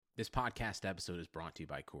This podcast episode is brought to you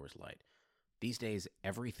by Coors Light. These days,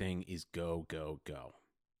 everything is go, go, go.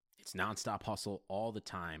 It's nonstop hustle all the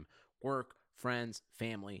time. Work, friends,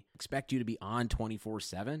 family expect you to be on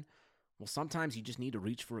 24/7. Well, sometimes you just need to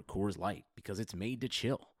reach for a Coors Light because it's made to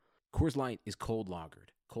chill. Coors Light is cold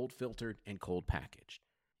lagered, cold filtered, and cold packaged.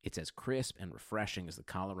 It's as crisp and refreshing as the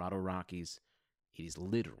Colorado Rockies. It is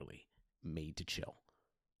literally made to chill.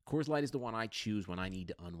 Coors Light is the one I choose when I need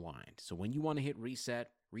to unwind. So when you want to hit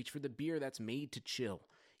reset, reach for the beer that's made to chill.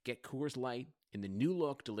 Get Coors Light in the new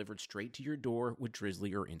look delivered straight to your door with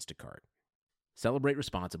Drizzly or Instacart. Celebrate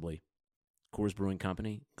responsibly. Coors Brewing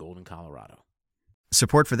Company, Golden, Colorado.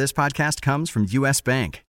 Support for this podcast comes from U.S.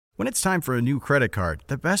 Bank. When it's time for a new credit card,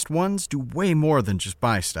 the best ones do way more than just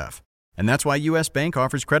buy stuff. And that's why U.S. Bank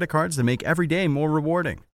offers credit cards that make every day more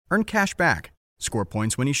rewarding. Earn cash back, score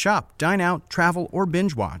points when you shop, dine out, travel, or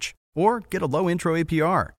binge watch, or get a low intro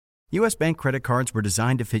APR. U.S. Bank credit cards were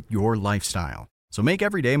designed to fit your lifestyle. So make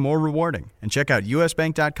every day more rewarding and check out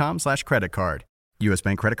usbank.com/credit card. U.S.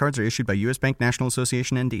 Bank credit cards are issued by U.S. Bank National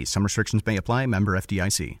Association ND. Some restrictions may apply. Member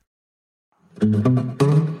FDIC.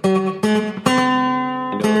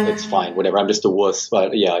 It's fine, whatever. I'm just a wuss.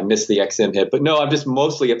 But yeah, I missed the XM hit. But no, I'm just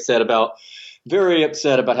mostly very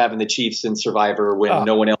upset about having the Chiefs in Survivor when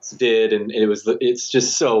no one else did. And it's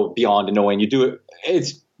just so beyond annoying. You do it.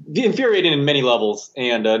 It's infuriating in many levels.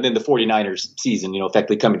 And then the 49ers season,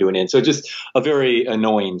 effectively coming to an end. So just a very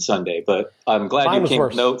annoying Sunday. But I'm glad you came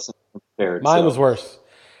with notes and prepared. Mine was worse.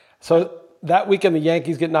 So that weekend, the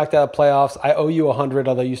Yankees get knocked out of playoffs. I owe you $100,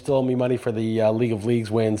 although you still owe me money for the League of Leagues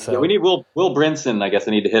win. So yeah, we need Will Brinson. I guess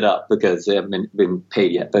I need to hit up because they haven't been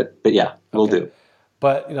paid yet. But yeah, we'll do.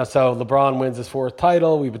 But so LeBron wins his fourth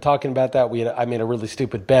title. We've been talking about that. I made a really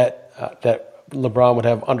stupid bet that LeBron would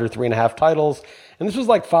have under 3.5 titles, and this was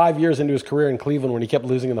like 5 years into his career in Cleveland when he kept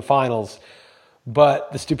losing in the finals. But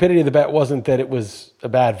the stupidity of the bet wasn't that it was a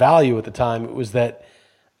bad value at the time. It was that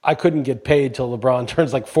I couldn't get paid till LeBron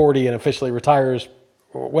turns like 40 and officially retires,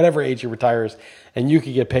 or whatever age he retires, and you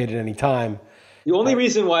could get paid at any time. The only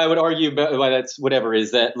reason why I would argue why that's whatever is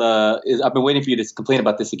that I've been waiting for you to complain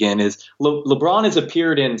about this again is LeBron has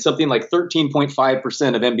appeared in something like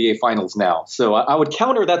 13.5% of NBA finals now. So I would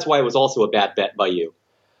counter that's why it was also a bad bet by you,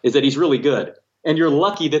 is that he's really good. And you're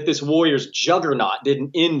lucky that this Warriors juggernaut didn't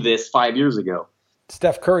end this 5 years ago.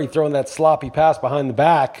 Steph Curry throwing that sloppy pass behind the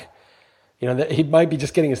back. That he might be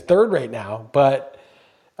just getting his third right now. But,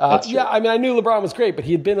 I knew LeBron was great, but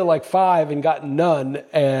he had been to like 5 and gotten none.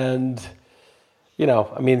 And,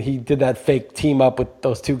 he did that fake team up with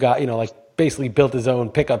those two guys, basically built his own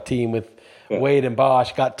pickup team with Wade and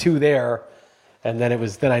Bosh, got 2 there. And then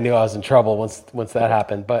I knew I was in trouble once that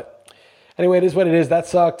happened. But anyway, it is what it is. That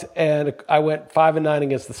sucked. And I went 5-9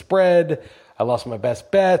 against the spread. I lost my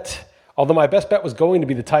best bet. Although my best bet was going to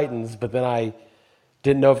be the Titans, but then I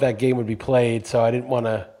didn't know if that game would be played, so I didn't want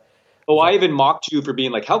to. Oh, I even mocked you for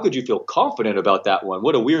being like, how could you feel confident about that one?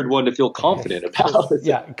 What a weird one to feel confident about.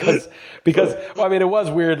 Yeah, because it was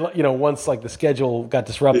weird, once like the schedule got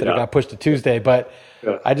disrupted, it got pushed to Tuesday, but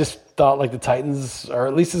I just thought like the Titans are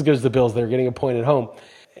at least as good as the Bills. They're getting a point at home.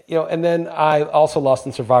 And then I also lost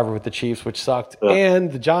in Survivor with the Chiefs, which sucked,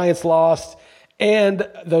 and the Giants lost. And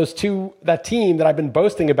that team that I've been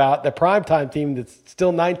boasting about, the primetime team that's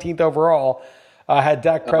still 19th overall, had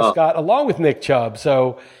Dak Prescott along with Nick Chubb.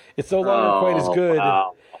 So it's no longer quite as good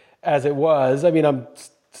as it was. I'm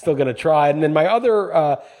still going to try. And then my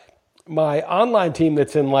other, my online team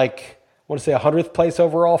that's in I want to say 100th place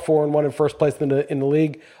overall, 4-1 in first place in the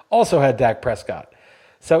league, also had Dak Prescott.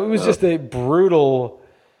 So it was just a brutal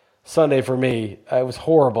Sunday for me. It was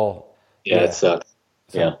horrible. Yeah, it sucked.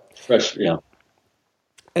 So, fresh. Yeah.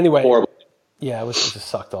 Anyway, horrible. Yeah, it just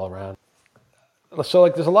sucked all around. So,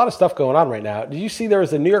 there's a lot of stuff going on right now. Did you see there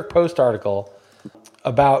was a New York Post article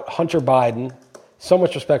about Hunter Biden? So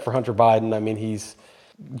much respect for Hunter Biden. He's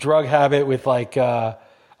drug habit with I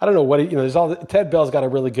don't know what there's Ted Bell's got a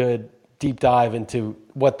really good deep dive into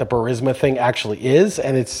what the Burisma thing actually is,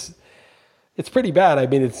 and it's pretty bad.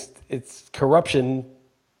 It's corruption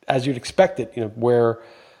as you'd expect it. Where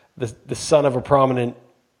the son of a prominent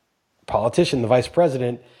politician, the vice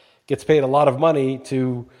president, gets paid a lot of money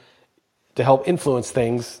to help influence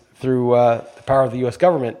things through the power of the U.S.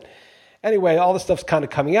 government. Anyway, all this stuff's kind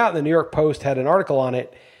of coming out, and the New York Post had an article on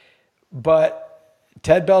it. But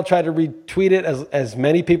Ted Bell tried to retweet it, as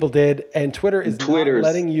many people did, and Twitter is not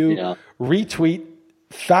letting you retweet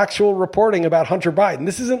factual reporting about Hunter Biden.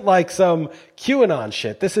 This isn't like some QAnon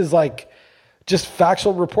shit. This is just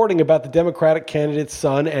factual reporting about the Democratic candidate's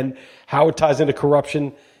son and how it ties into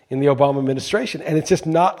corruption in the Obama administration. And it's just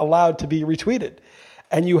not allowed to be retweeted.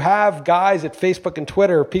 And you have guys at Facebook and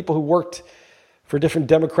Twitter, people who worked for different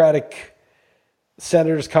Democratic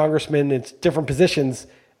senators, congressmen, in different positions,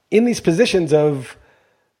 in these positions of,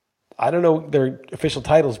 I don't know their official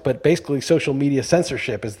titles, but basically social media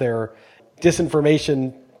censorship is their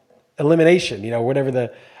disinformation elimination, whatever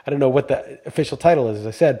I don't know what the official title is, as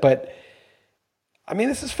I said, but I mean,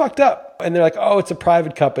 this is fucked up. And they're like, oh, it's a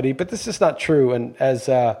private company, but this is not true. And as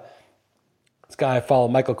this guy I follow,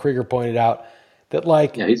 Michael Krieger, pointed out, that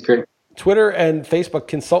yeah, he's great. Twitter and Facebook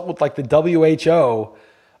consult with like the WHO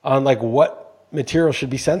on like what material should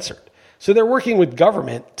be censored. So they're working with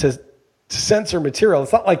government to censor material.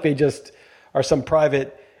 It's not like they just are some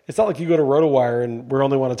private. It's not like you go to RotoWire and we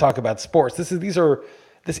only want to talk about sports. This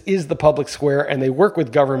is the public square, and they work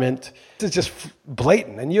with government. This is just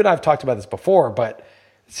blatant. And you and I have talked about this before, but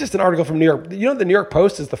it's just an article from New York. You know, the New York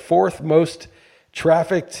Post is the 4th most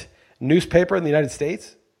trafficked newspaper in the United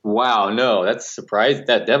States. Wow, no, that's surprising.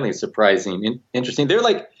 That definitely is surprising. Interesting. They're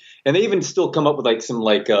like, and they even still come up with like some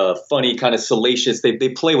like funny kind of salacious. They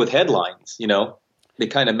play with headlines. They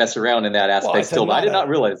kind of mess around in that aspect still. But I did not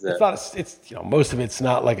realize that. It's most of it's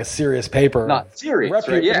not like a serious paper. Not serious.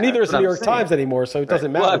 Right? Yeah, neither is the New York Times anymore, so it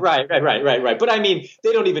doesn't matter. Well, right. But I mean,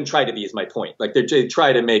 they don't even try to be. Is my point. Like they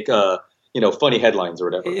try to make funny headlines or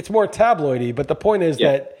whatever. It's more tabloidy. But the point is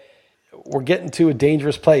that we're getting to a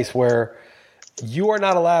dangerous place where you are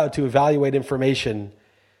not allowed to evaluate information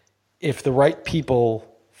if the right people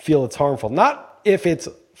feel it's harmful. Not if it's,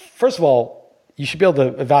 first of all, you should be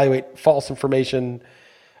able to evaluate false information.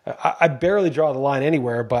 I barely draw the line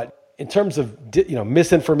anywhere, but in terms of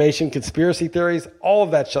misinformation, conspiracy theories, all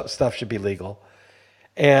of that stuff should be legal.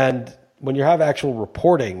 And when you have actual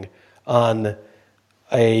reporting on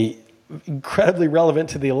a incredibly relevant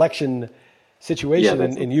to the election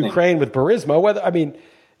situation in Ukraine with Burisma,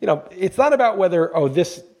 it's not about whether,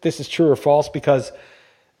 this is true or false, because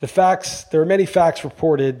there are many facts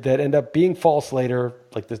reported that end up being false later,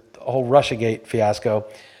 like the whole Russiagate fiasco.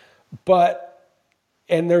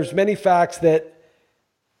 And there's many facts that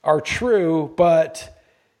are true, but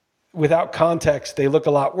without context, they look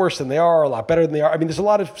a lot worse than they are, a lot better than they are. I mean, there's a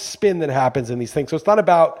lot of spin that happens in these things. So it's not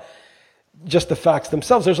about just the facts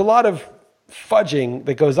themselves. There's a lot of fudging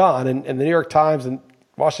that goes on, and the New York Times and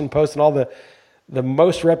Washington Post and all the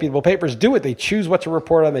most reputable papers do it. They choose what to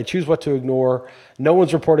report on. They choose what to ignore. No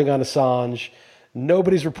one's reporting on Assange.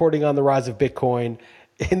 Nobody's reporting on the rise of Bitcoin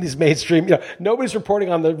in these mainstream. Nobody's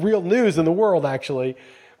reporting on the real news in the world, actually.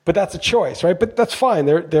 But that's a choice, right? But that's fine.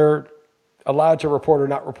 They're allowed to report or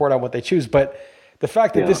not report on what they choose. But the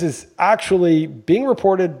fact that this is actually being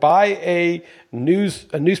reported by a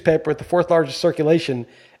newspaper at the 4th largest circulation,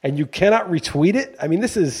 and you cannot retweet it. I mean,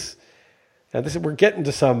 we're getting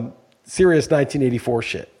to some serious 1984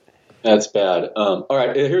 shit. That's bad. All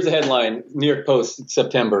right, here's a headline. New York Post,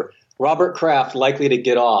 September. Robert Kraft likely to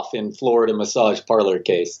get off in Florida massage parlor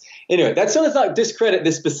case. Anyway, that still does not discredit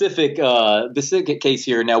this specific case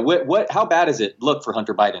here. Now, how bad does it look for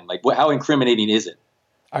Hunter Biden? Like, how incriminating is it?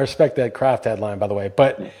 I respect that Kraft headline, by the way.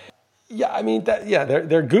 But yeah, I mean,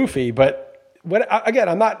 they're goofy. But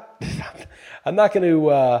I'm not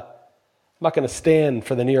going to stand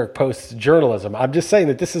for the New York Post's journalism. I'm just saying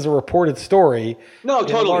that this is a reported story. No,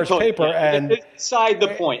 totally. In a large paper, and it's beside the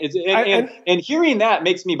point. And hearing that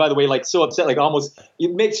makes me, by the way, like so upset. Like almost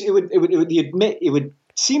it would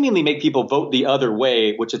seemingly make people vote the other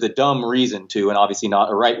way, which is a dumb reason to, and obviously not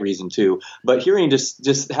a right reason to. But hearing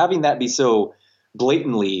just having that be so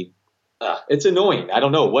blatantly, it's annoying. I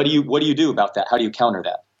don't know. What do you do about that? How do you counter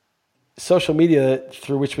that? Social media,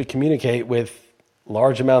 through which we communicate with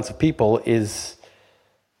large amounts of people,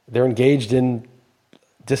 they're engaged in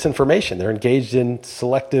disinformation. They're engaged in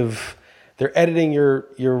they're editing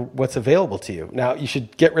your what's available to you. Now, you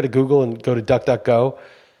should get rid of Google and go to DuckDuckGo,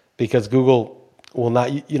 because Google will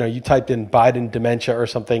not, you typed in Biden dementia or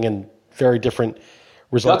something and very different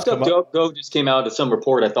results come up. DuckDuckGo just came out with some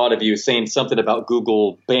report I thought of you saying something about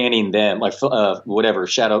Google banning them, like whatever,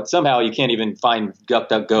 shadow. Somehow you can't even find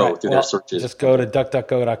DuckDuckGo through their searches. Just go to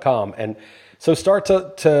DuckDuckGo.com. And so start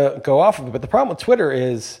to go off of it. But the problem with Twitter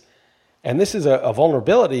is, and this is a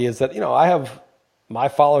vulnerability, is that, I have my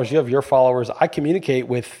followers, you have your followers. I communicate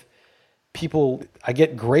with people. I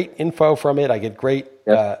get great info from it. I get great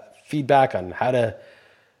feedback on how to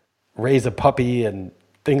raise a puppy and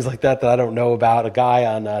things like that I don't know about. A guy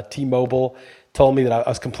on T-Mobile told me that I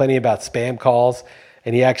was complaining about spam calls,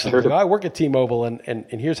 and he actually said, I work at T-Mobile, and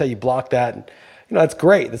here's how you block that. And, that's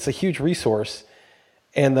great. That's a huge resource.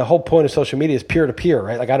 And the whole point of social media is peer-to-peer,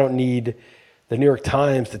 right? Like, I don't need the New York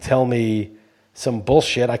Times to tell me some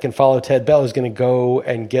bullshit. I can follow Ted Bell, who's going to go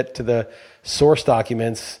and get to the source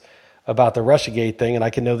documents about the Russiagate thing, and I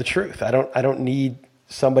can know the truth. I don't need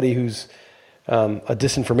somebody who's a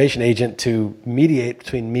disinformation agent to mediate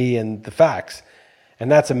between me and the facts.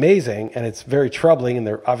 And that's amazing, and it's very troubling, and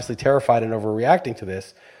they're obviously terrified and overreacting to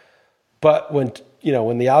this. But when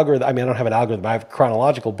the algorithm, I mean, I don't have an algorithm, I have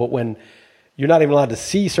chronological, but when you're not even allowed to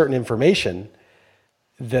see certain information,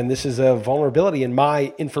 then this is a vulnerability in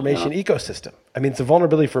my information ecosystem. I mean, it's a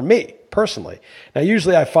vulnerability for me personally. Now,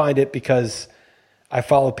 usually I find it because I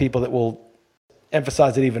follow people that will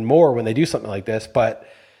emphasize it even more when they do something like this, but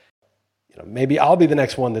maybe I'll be the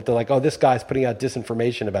next one that they're like, oh, this guy's putting out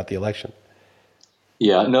disinformation about the election.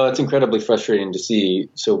 Yeah, no, it's incredibly frustrating to see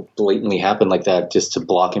so blatantly happen like that, just to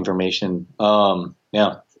block information.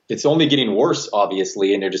 Yeah, it's only getting worse,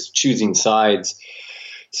 obviously, and they're just choosing sides.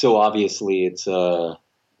 So obviously, it's I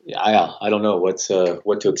don't know what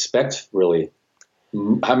to expect, really.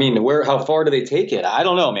 I mean, how far do they take it? I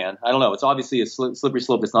don't know, man. I don't know. It's obviously a slippery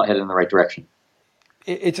slope that's not headed in the right direction.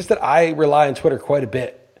 It's just that I rely on Twitter quite a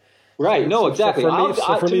bit. Right. No, exactly.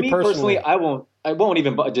 For me personally, I won't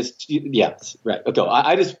even just, yeah, right. Okay.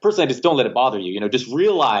 I just don't let it bother you. Just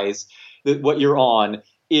realize that what you're on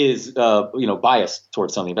is, biased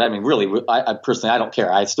towards something. But I mean, really, I personally, I don't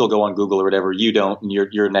care. I still go on Google or whatever. You don't, and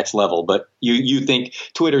you're next level, but you think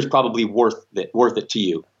Twitter's probably worth it to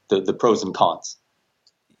you, the pros and cons.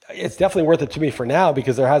 It's definitely worth it to me for now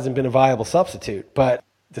because there hasn't been a viable substitute, but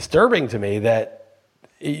disturbing to me that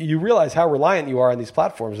you realize how reliant you are on these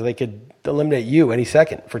platforms, and they could eliminate you any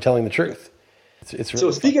second for telling the truth. It's really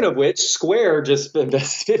so speaking of which, Square just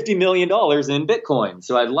invested $50 million in Bitcoin.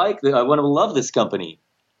 So I want to love this company.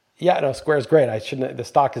 Yeah, no, Square's great. The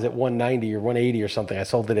stock is at 190 or 180 or something. I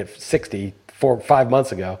sold it at 60 5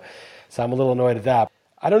 months ago. So I'm a little annoyed at that.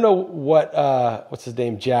 I don't know what's his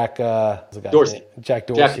name? Jack Dorsey. Jack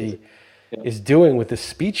Dorsey is doing with this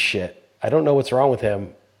speech shit. I don't know what's wrong with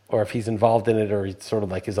him, or if he's involved in it, or he's sort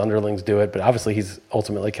of like his underlings do it, but obviously he's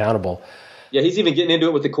ultimately accountable. Yeah, he's even getting into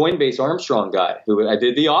it with the Coinbase Armstrong guy, who I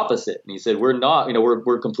did the opposite. And he said, we're not,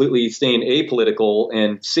 we're completely staying apolitical,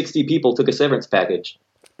 and 60 people took a severance package.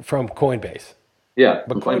 From Coinbase. Yeah,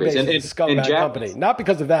 but Coinbase is a scumbag company. Not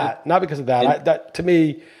because of that. That, to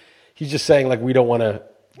me, he's just saying, like, we don't want to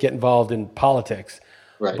get involved in politics.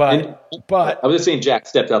 Right. But I was just saying Jack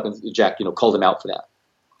stepped up, and Jack, called him out for that.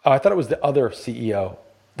 Oh, I thought it was the other CEO.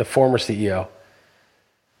 The former CEO,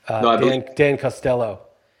 Dan Costello,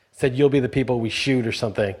 said, you'll be the people we shoot or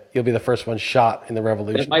something. You'll be the first one shot in the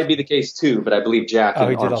revolution. It might be the case, too, but I believe Jack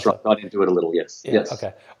and Armstrong got into it a little, yes. Yeah, yes.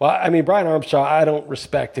 Okay. Well, I mean, Brian Armstrong, I don't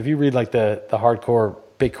respect. If you read, like, the hardcore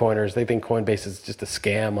Bitcoiners, they think Coinbase is just a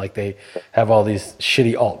scam. Like, they have all these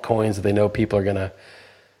shitty altcoins that they know people are going to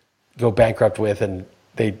go bankrupt with, and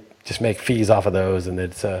they just make fees off of those. And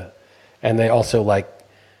and they also, like,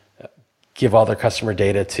 give all their customer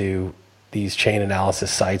data to these chain analysis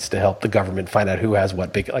sites to help the government find out who has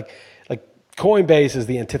what big, like Coinbase is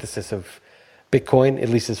the antithesis of Bitcoin, at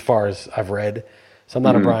least as far as I've read. So I'm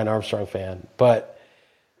not a Brian Armstrong fan, but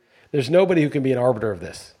there's nobody who can be an arbiter of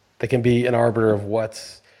this. They can be an arbiter of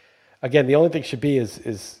again, the only thing should be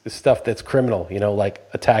is stuff that's criminal, like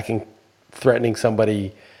attacking, threatening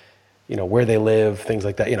somebody, where they live, things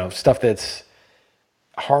like that, stuff that's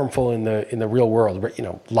harmful in the real world,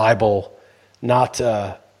 libel, not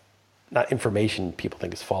information people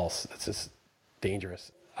think is false. That's just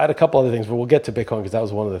dangerous. I had a couple other things, but we'll get to Bitcoin because that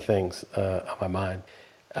was one of the things on my mind.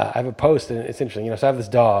 I have a post, and it's interesting. So I have this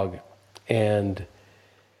dog, and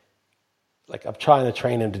like I'm trying to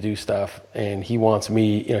train him to do stuff, and he wants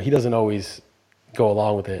me. He doesn't always go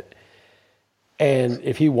along with it. And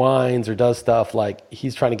if he whines or does stuff, like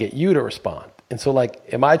he's trying to get you to respond. And so, like,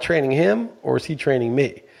 am I training him or is he training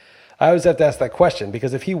me? I always have to ask that question,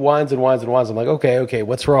 because if he whines and whines and whines, I'm like, okay,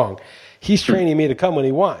 what's wrong? He's training me to come when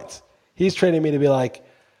he whines. He's training me to be like,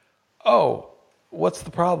 oh, what's the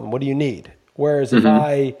problem? What do you need? Whereas if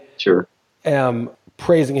I am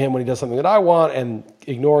praising him when he does something that I want and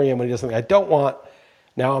ignoring him when he does something I don't want,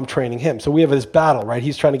 now I'm training him. So we have this battle, right?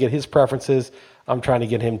 He's trying to get his preferences. I'm trying to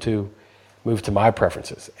get him to move to my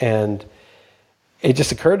preferences. And it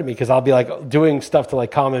just occurred to me, because I'll be like doing stuff to like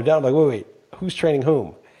calm him down. I'm like, wait, who's training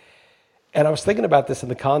whom? And I was thinking about this in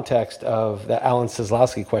the context of the Alan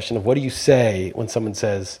Seslowsky question of what do you say when someone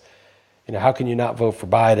says, how can you not vote for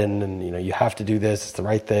Biden? And, you have to do this, it's the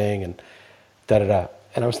right thing, and da-da-da.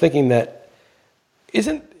 And I was thinking that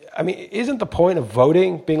isn't the point of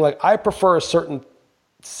voting being like, I prefer a certain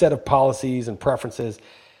set of policies and preferences,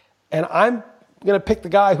 and I'm going to pick the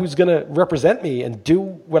guy who's going to represent me and do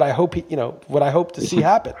what I hope what I hope to see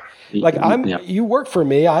happen. Like you work for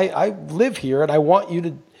me, I live here, and I want you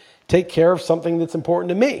to take care of something that's important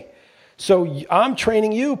to me. So I'm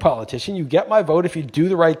training you, politician. You get my vote if you do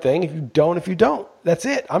the right thing. If you don't. That's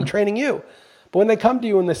it. I'm training you. But when they come to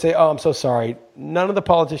you and they say, oh, I'm so sorry, none of the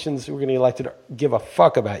politicians who are going to get elected give a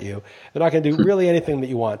fuck about you. They're not going to do really anything that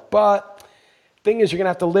you want. But thing is, you're going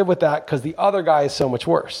to have to live with that because the other guy is so much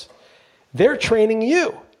worse. They're training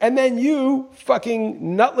you. And then you,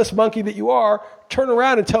 fucking nutless monkey that you are, turn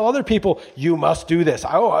around and tell other people, you must do this.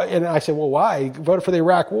 And I say, well, why? He voted for the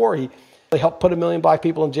Iraq War. He helped put 1 million black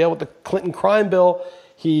people in jail with the Clinton crime bill.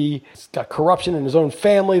 He's got corruption in his own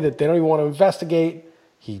family that they don't even want to investigate.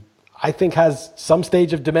 He, I think, has some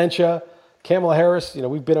stage of dementia. Kamala Harris,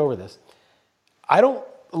 we've been over this. I don't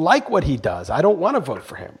like what he does. I don't want to vote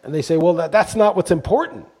for him. And they say, well, that's not what's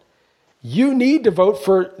important. You need to vote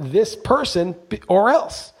for this person or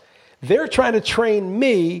else. They're trying to train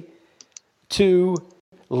me to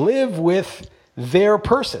live with their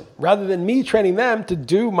person rather than me training them to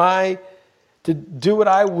do what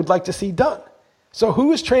I would like to see done. So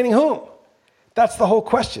who is training whom? That's the whole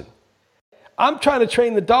question. I'm trying to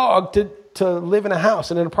train the dog to live in a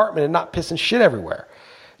house, in an apartment, and not piss and shit everywhere.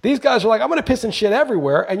 These guys are like, I'm going to piss and shit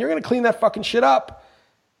everywhere, and you're going to clean that fucking shit up.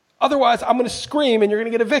 Otherwise, I'm going to scream, and you're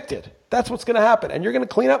going to get evicted. That's what's going to happen. And you're going to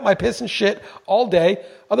clean up my piss and shit all day.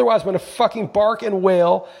 Otherwise, I'm going to fucking bark and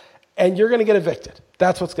wail, and you're going to get evicted.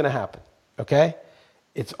 That's what's going to happen, okay?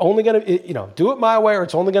 It's only going to, do it my way, or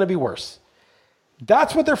it's only going to be worse.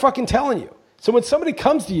 That's what they're fucking telling you. So when somebody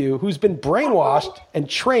comes to you who's been brainwashed and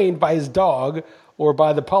trained by his dog or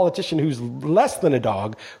by the politician who's less than a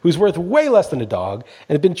dog, who's worth way less than a dog,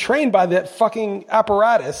 and has been trained by that fucking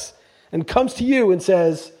apparatus, and comes to you and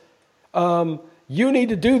says, you need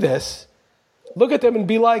to do this, look at them and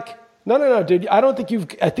be like, no, dude, I think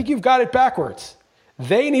you've got it backwards.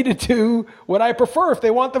 They need to do what I prefer if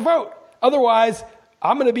they want the vote. Otherwise,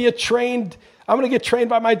 I'm going to get trained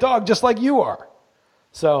by my dog just like you are.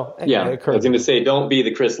 So anyway, yeah, I was going to say, don't be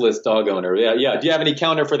the Chris List dog owner. Yeah. Do you have any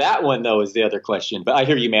counter for that one though? Is the other question. But I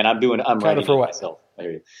hear you, man. I'm writing for myself. I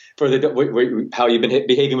hear you. For how you've been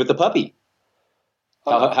behaving with the puppy.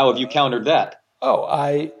 How have you countered that? Oh,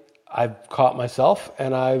 I've caught myself,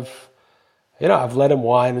 and I've let him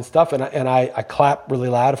whine and stuff, and I clap really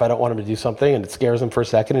loud if I don't want him to do something, and it scares him for a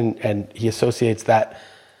second, and he associates that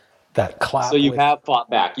clap. So you have fought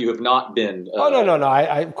back. You have not been. No.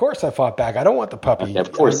 I of course I fought back. I don't want the puppy. Okay,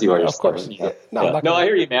 of course you are. Of course. Yeah. No, I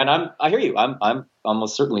hear you, man. I hear you. I'm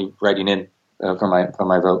almost certainly writing in for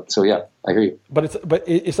my vote. So yeah, I hear you. But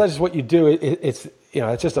it's not just what you do. It's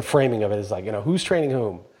just a framing of it. It's like, who's training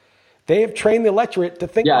whom. They have trained the electorate to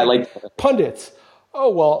think like pundits.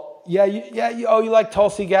 Oh, well, you like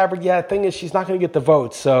Tulsi Gabbard. Yeah, the thing is, she's not going to get the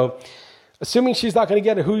votes. So assuming she's not going to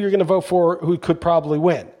get it, who you're going to vote for who could probably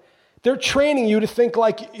win. They're training you to think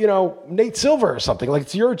like, Nate Silver or something. Like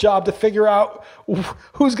it's your job to figure out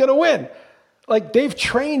who's going to win. Like they've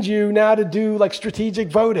trained you now to do like strategic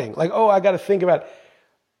voting. Like, I got to think about it.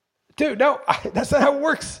 Dude, no, that's not how it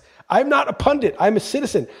works. I'm not a pundit. I'm a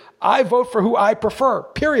citizen. I vote for who I prefer,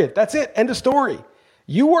 period. That's it. End of story.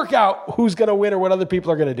 You work out who's going to win or what other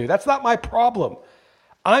people are going to do. That's not my problem.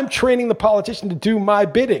 I'm training the politician to do my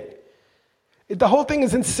bidding. The whole thing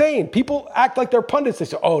is insane. People act like they're pundits. They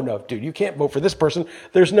say, oh, no, dude, you can't vote for this person.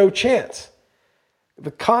 There's no chance. The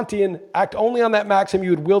Kantian act only on that maxim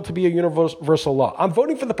you would will to be a universal law. I'm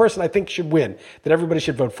voting for the person I think should win, that everybody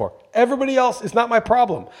should vote for. Everybody else is not my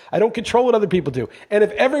problem. I don't control what other people do. And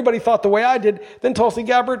if everybody thought the way I did, then Tulsi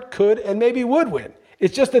Gabbard could and maybe would win.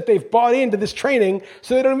 It's just that they've bought into this training,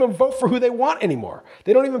 so they don't even vote for who they want anymore.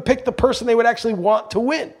 They don't even pick the person they would actually want to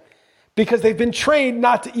win because they've been trained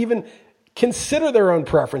not to even consider their own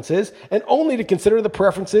preferences and only to consider the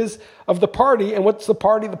preferences of the party. And what's the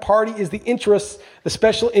party? The party is the interests, the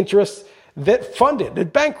special interests that fund it,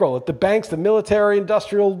 that bankroll it, the banks, the military,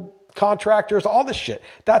 industrial contractors, all this shit.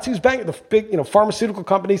 That's who's banking, the big, pharmaceutical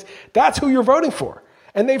companies. That's who you're voting for.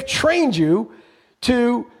 And they've trained you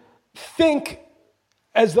to think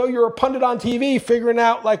as though you're a pundit on TV, figuring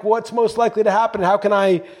out like what's most likely to happen. How can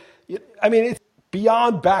it's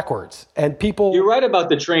beyond backwards. And people, you're right about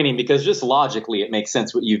the training because just logically it makes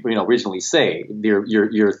sense what you originally say.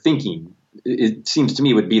 Your thinking, it seems to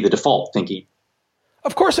me, would be the default thinking.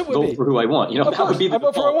 Of course it would be. Vote for who I want. That would be the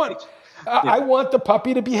default. I want. I want the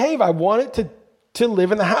puppy to behave. I want it to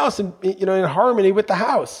live in the house and in harmony with the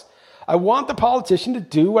house. I want the politician to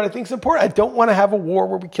do what I think is important. I don't want to have a war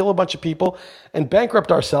where we kill a bunch of people and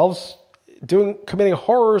bankrupt ourselves committing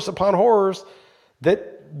horrors upon horrors that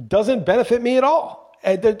doesn't benefit me at all.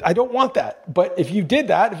 I don't want that. But if you did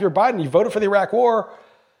that, if you're Biden, you voted for the Iraq War,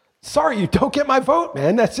 sorry, you don't get my vote,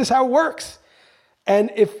 man. That's just how it works.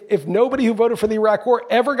 And if nobody who voted for the Iraq War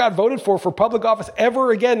ever got voted for public office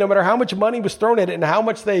ever again, no matter how much money was thrown at it and how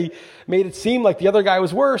much they made it seem like the other guy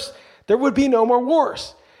was worse, there would be no more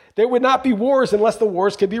wars. There would not be wars unless the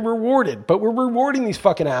wars could be rewarded. But we're rewarding these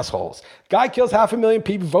fucking assholes. Guy kills 500,000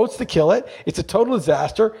 people, votes to kill it. It's a total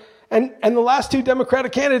disaster. And the last two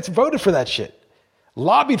Democratic candidates voted for that shit.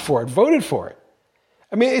 Lobbied for it, voted for it.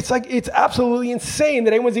 I mean, it's absolutely insane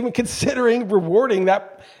that anyone's even considering rewarding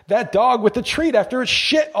that dog with the treat after it's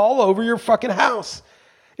shit all over your fucking house.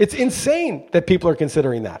 It's insane that people are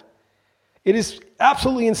considering that. It is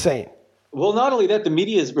absolutely insane. Well, not only that, the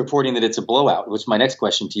media is reporting that it's a blowout, which is my next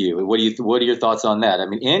question to you. What are your thoughts on that? I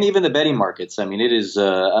mean, and even the betting markets. I mean, it is,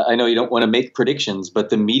 I know you don't want to make predictions, but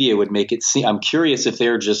the media would make it seem, I'm curious if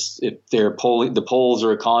they're polling, the polls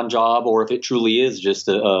are a con job, or if it truly is just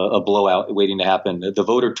a blowout waiting to happen. The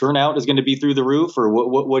voter turnout is going to be through the roof, or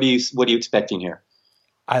what are you expecting here?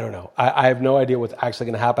 I don't know. I have no idea what's actually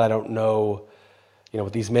going to happen. I don't know,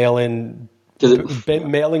 with these mailing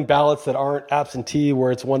ballots that aren't absentee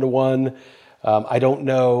where it's 1-to-1. I don't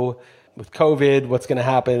know with COVID what's going to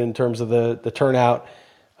happen in terms of the turnout.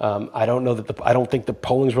 I don't know I don't think the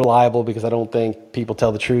polling's reliable because I don't think people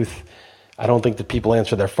tell the truth. I don't think that people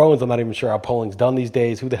answer their phones. I'm not even sure how polling's done these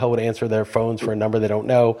days. Who the hell would answer their phones for a number they don't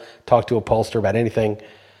know? Talk to a pollster about anything.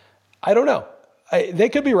 I don't know. They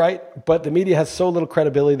could be right, but the media has so little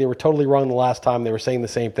credibility. They were totally wrong the last time. They were saying the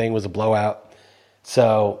same thing was a blowout.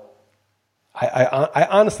 So I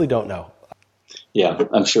honestly don't know. Yeah,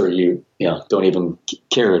 I'm sure you don't even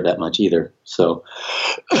care that much either. So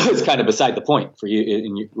it's kind of beside the point for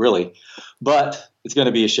you, really. But it's going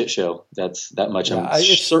to be a shit show. That's that much I'm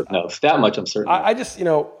certain of. That much I'm certain of. I just,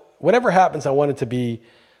 whatever happens, I want it to be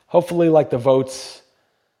hopefully like the votes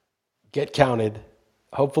get counted.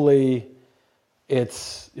 Hopefully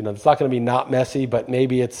it's, it's not going to be not messy, but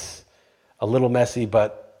maybe it's a little messy,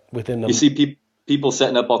 but within the... You see people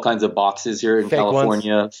setting up all kinds of boxes here in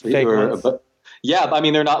California. Fake ones. Yeah, I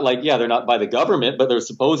mean, they're not they're not by the government, but they're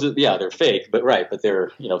they're fake, but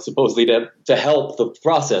they're, supposedly to help the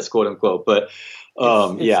process, quote unquote. But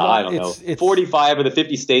I don't know. 45 of the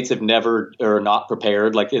 50 states have never, or not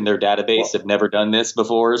prepared, like in their database, have never done this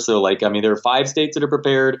before. So there are 5 states that are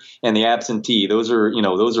prepared, and the absentee, those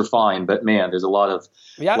are fine. But man, there's a lot of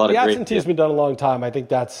the absentee has been done a long time. I think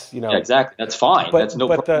that's Yeah, exactly, that's fine. But, that's no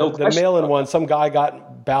the mail-in one, some guy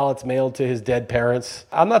got ballots mailed to his dead parents.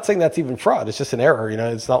 I'm not saying that's even fraud. It's just an error.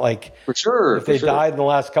 It's not like for sure if they died in the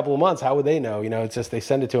last couple of months, how would they know? It's just they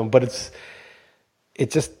send it to them. But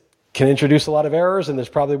it just can introduce a lot of errors, and there's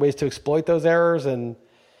probably ways to exploit those errors. And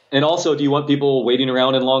also, do you want people waiting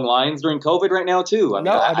around in long lines during COVID right now too?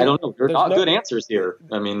 I don't know. There's not good answers here.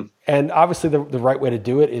 And obviously the right way to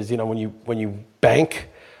do it is, when you bank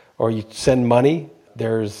or you send money,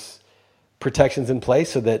 there's protections in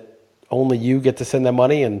place so that only you get to send that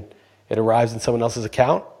money and it arrives in someone else's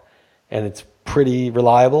account, and it's pretty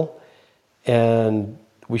reliable. And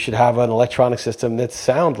we should have an electronic system that's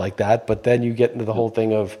sound like that. But then you get into the whole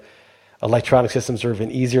thing of electronic systems are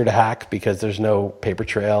even easier to hack because there's no paper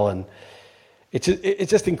trail, and it's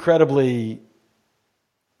just incredibly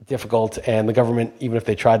difficult. And the government, even if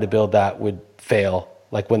they tried to build that, would fail.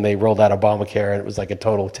 Like when they rolled out Obamacare, and it was like a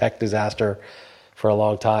total tech disaster for a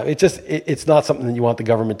long time. It's not something that you want the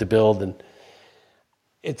government to build, and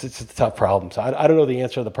it's a tough problem. So I don't know the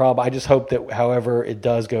answer to the problem. I just hope that, however it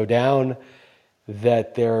does go down,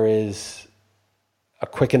 that there is a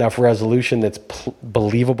quick enough resolution that's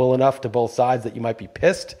believable enough to both sides that you might be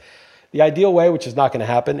pissed. The ideal way, which is not going to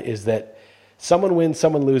happen, is that someone wins,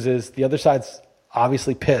 someone loses. The other side's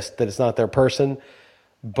obviously pissed that it's not their person,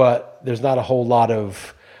 but there's not a whole lot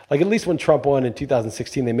of, at least when Trump won in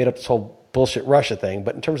 2016, they made up this whole bullshit Russia thing.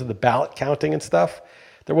 But in terms of the ballot counting and stuff,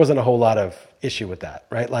 there wasn't a whole lot of issue with that,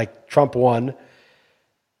 right? Like Trump won,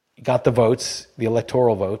 got the votes, the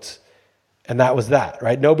electoral votes, and that was that,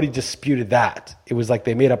 right? Nobody disputed that. It was like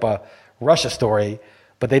they made up a Russia story,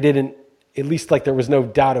 but they didn't, at least there was no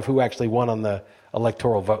doubt of who actually won on the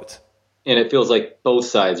electoral votes. And it feels like both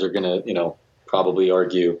sides are going to, probably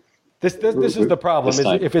argue. This is the problem, is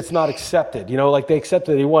if it's not accepted. They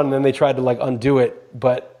accepted he won, and then they tried to undo it,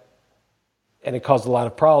 and it caused a lot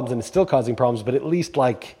of problems, and it's still causing problems, but at least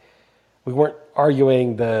we weren't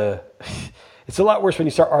arguing it's a lot worse when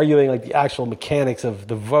you start arguing the actual mechanics of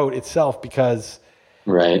the vote itself, because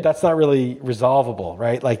that's not really resolvable,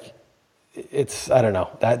 right? I don't know,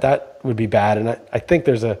 that would be bad. And I think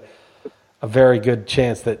there's a very good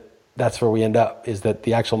chance that that's where we end up, is that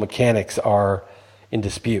the actual mechanics are in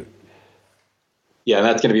dispute. Yeah, and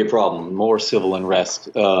that's going to be a problem. More civil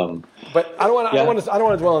unrest. But I don't want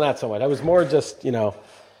to dwell on that so much. I was more just,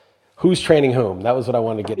 who's training whom? That was what I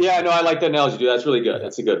wanted to get. Yeah, no, I like that analogy, dude. That's really good.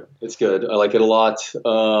 That's a good. It's good. I like it a lot.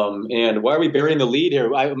 And why are we burying the lead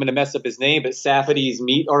here? I'm going to mess up his name, but Safady's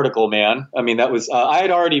meat article, man. I mean, that was I had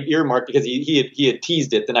already earmarked because he had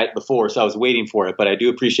teased it the night before, so I was waiting for it. But I do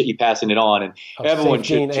appreciate you passing it on. And everyone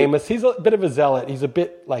should. Amos, he's a bit of a zealot. He's a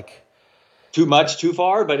bit like too much, too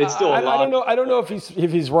far, but it's still a lot. I don't know if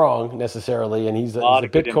he's wrong necessarily, and he's a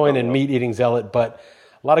Bitcoin and meat eating zealot, but.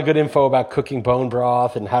 A lot of good info about cooking bone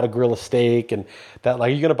broth and how to grill a steak, and that.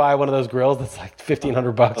 Like, you're gonna buy one of those grills that's like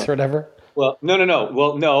 $1,500 or whatever. Well, no.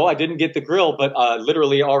 Well, no, I didn't get the grill, but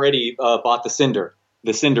literally already bought the cinder.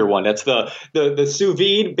 The cinder one. That's the sous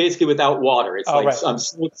vide, basically without water. It's right. I'm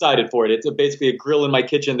so excited for it. It's basically a grill in my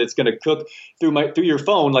kitchen that's going to cook through your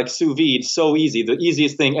phone like sous vide. So easy, the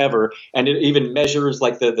easiest thing ever, and it even measures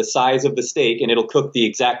like the size of the steak, and it'll cook the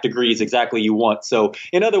exact degrees exactly you want. So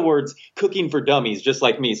in other words, cooking for dummies, just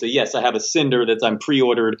like me. So yes, I have a cinder that I'm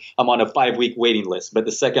pre-ordered. I'm on a 5-week waiting list. But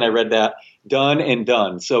the second I read that,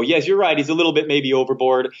 done. So yes, you're right. He's a little bit maybe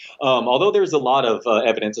overboard. Although there's a lot of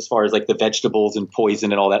evidence as far as like the vegetables and poison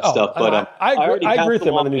and all that stuff. But I agree with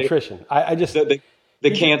him on the nutrition. I just the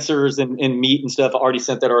cancers and meat and stuff. I already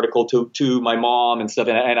sent that article to my mom and stuff,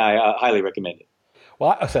 and I highly recommend it.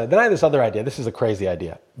 Well, then I had this other idea. This is a crazy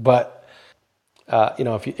idea, but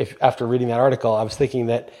if after reading that article, I was thinking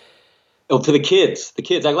that. Oh, to the kids.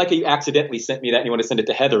 I like how you accidentally sent me that and you want to send it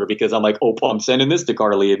to Heather because I'm like, I'm sending this to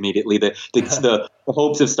Carly immediately. The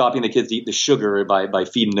hopes of stopping the kids to eat the sugar by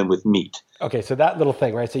feeding them with meat. Okay, so that little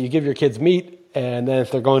thing, right? So you give your kids meat, and then if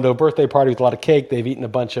they're going to a birthday party with a lot of cake, they've eaten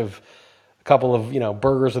a couple of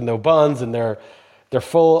burgers and no buns, and they're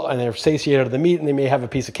full and they're satiated of the meat, and they may have a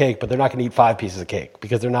piece of cake, but they're not going to eat 5 pieces of cake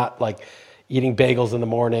because they're not like eating bagels in the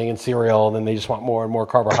morning and cereal, and then they just want more and more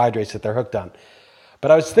carbohydrates that they're hooked on. But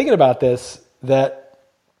I was thinking about this, that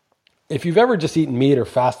if you've ever just eaten meat or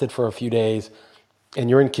fasted for a few days and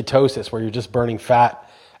you're in ketosis where you're just burning fat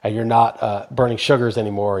and you're not burning sugars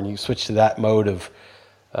anymore, and you switch to that mode of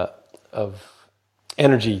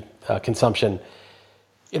energy consumption,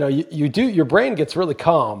 your brain gets really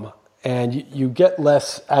calm and you get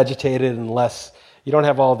less agitated and you don't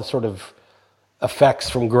have all the sort of effects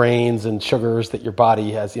from grains and sugars that your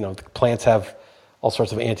body has. Plants have all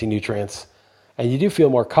sorts of anti-nutrients. And you do feel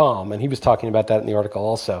more calm. And he was talking about that in the article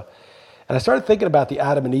also. And I started thinking about the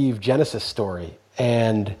Adam and Eve Genesis story.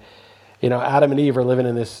 And, Adam and Eve are living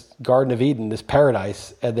in this Garden of Eden, this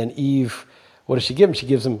paradise. And then Eve, what does she give them? She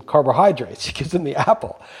gives them carbohydrates. She gives them the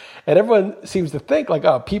apple. And everyone seems to think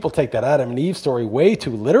like, people take that Adam and Eve story way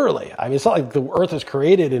too literally. I mean, it's not like the earth was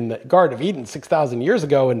created in the Garden of Eden 6,000 years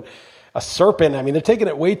ago and a serpent. I mean, they're taking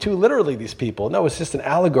it way too literally, these people. No, it's just an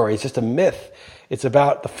allegory. It's just a myth. It's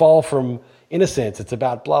about the fall from innocence. It's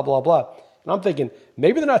about blah, blah, blah. And I'm thinking,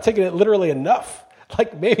 maybe they're not taking it literally enough.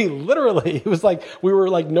 Like maybe literally it was like we were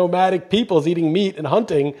like nomadic peoples eating meat and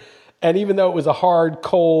hunting. And even though it was a hard,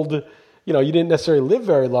 cold, you didn't necessarily live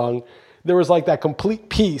very long, there was like that complete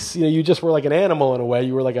peace. You just were like an animal in a way.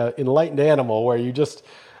 You were like an enlightened animal where you just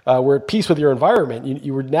were at peace with your environment.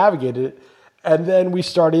 You were navigated it. And then we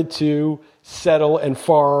started to settle and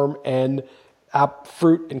farm and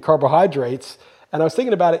fruit and carbohydrates. And I was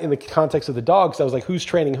thinking about it in the context of the dogs. I was like, who's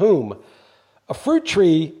training whom? A fruit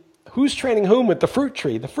tree, who's training whom with the fruit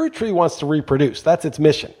tree? The fruit tree wants to reproduce. That's its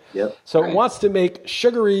mission. Yep. So It wants to make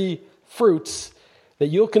sugary fruits that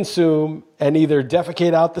you'll consume and either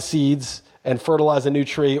defecate out the seeds and fertilize a new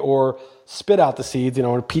tree or spit out the seeds. In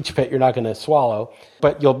a peach pit you're not going to swallow.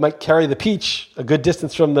 But you'll carry the peach a good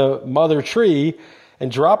distance from the mother tree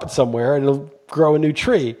and drop it somewhere, and it'll grow a new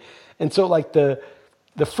tree. And so like the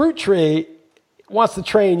fruit tree wants to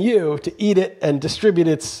train you to eat it and distribute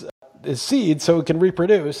its seeds so it can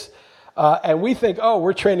reproduce. And we think,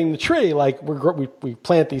 we're training the tree. Like we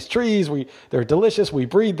plant these trees, they're delicious, we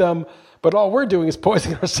breed them, but all we're doing is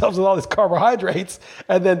poisoning ourselves with all these carbohydrates.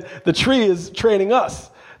 And then the tree is training us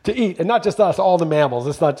to eat, and not just us, all the mammals.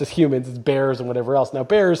 It's not just humans, it's bears and whatever else. Now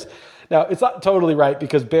it's not totally right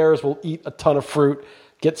because bears will eat a ton of fruit,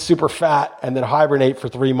 get super fat, and then hibernate for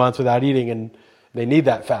 3 months without eating, and they need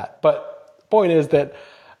that fat. But point is that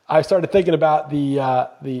I started thinking about the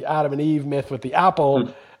Adam and Eve myth with the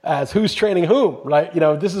apple as who's training whom, right?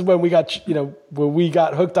 This is when we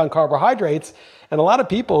got hooked on carbohydrates, and a lot of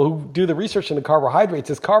people who do the research into carbohydrates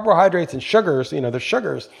is carbohydrates and sugars. They're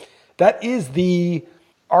sugars. That is the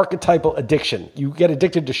archetypal addiction. You get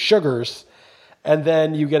addicted to sugars, and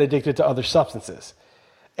then you get addicted to other substances,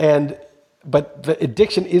 but the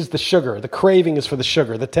addiction is the sugar. The craving is for the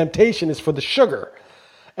sugar. The temptation is for the sugar.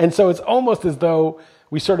 And so it's almost as though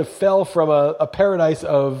we sort of fell from a paradise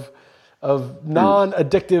of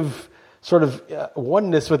non-addictive sort of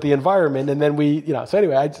oneness with the environment. And then so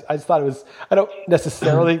anyway, I just thought it was, I don't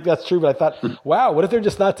necessarily think that's true, but I thought, wow, what if they're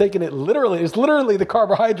just not taking it literally? It's literally the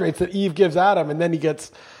carbohydrates that Eve gives Adam, and then he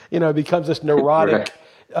gets, becomes this neurotic,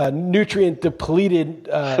 nutrient depleted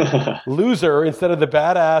loser instead of the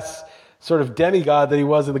badass sort of demigod that he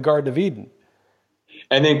was in the Garden of Eden.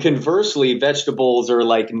 And then conversely, vegetables are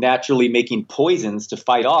like naturally making poisons to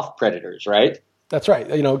fight off predators, right? That's right.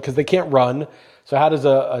 Because they can't run. So how does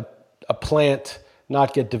a plant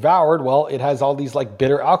not get devoured? Well, it has all these like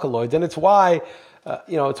bitter alkaloids, and it's why,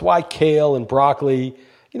 it's why kale and broccoli,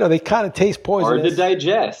 they kind of taste poisonous. Hard to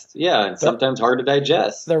digest. Yeah, and sometimes hard to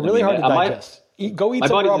digest. They're really hard to digest. Go eat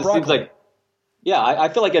some raw broccoli. Seems like, I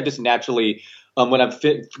feel like I've just naturally, when I've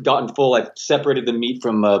gotten full, I've separated the meat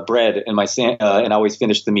from bread, and and I always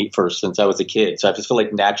finish the meat first since I was a kid. So I just feel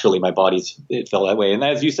like naturally my it felt that way. And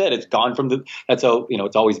as you said, it's gone from that's how,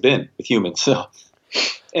 it's always been with humans. So.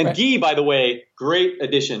 And ghee, by the way, great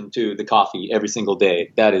addition to the coffee every single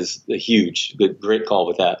day. That is a great call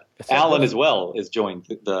with that. Alan as well has joined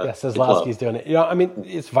the Seslowski's doing it.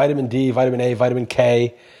 It's vitamin D, vitamin A, vitamin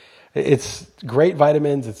K. It's great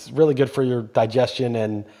vitamins. It's really good for your digestion,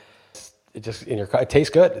 and it tastes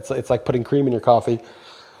good. It's like putting cream in your coffee.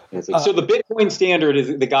 So the Bitcoin Standard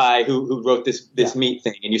is the guy who wrote this meat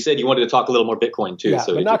thing, and you said you wanted to talk a little more Bitcoin too. Yeah,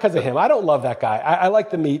 but not because of him. I don't love that guy. I like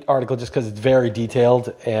the meat article just because it's very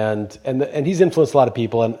detailed, and he's influenced a lot of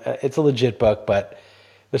people, and it's a legit book. But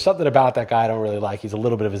there's something about that guy I don't really like. He's a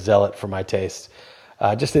little bit of a zealot for my taste.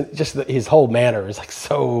 His whole manner is like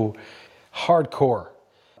so hardcore.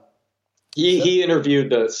 He interviewed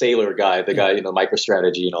the Saylor guy, the guy,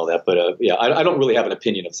 MicroStrategy and all that. But I don't really have an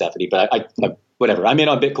opinion of Safety, but I whatever. I'm in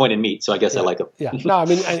on Bitcoin and meat, so I guess I like him. Yeah, no,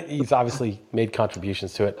 he's obviously made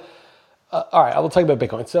contributions to it. All right, I will talk about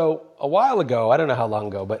Bitcoin. So a while ago, I don't know how long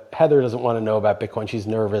ago, but Heather doesn't want to know about Bitcoin. She's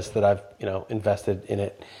nervous that I've invested in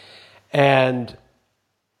it, and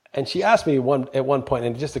she asked me at one point,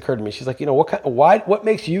 and it just occurred to me. She's like, what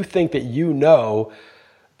makes you think that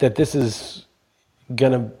that this is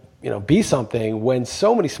gonna be something when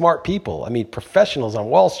so many smart people, professionals on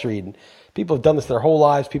Wall Street and people have done this their whole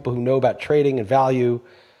lives, people who know about trading and value,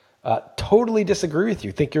 totally disagree with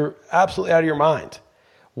you, think you're absolutely out of your mind.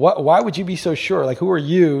 Why would you be so sure? Like, who are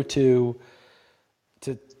you to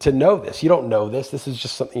know this? You don't know this. This is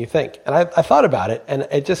just something you think. And I thought about it, and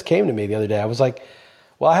it just came to me the other day. I was like,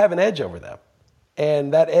 well, I have an edge over them.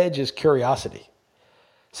 And that edge is curiosity.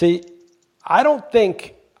 See, I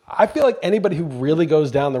feel like anybody who really goes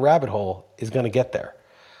down the rabbit hole is going to get there.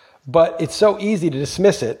 But it's so easy to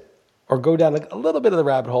dismiss it or go down a little bit of the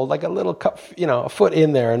rabbit hole, like a little cup, a foot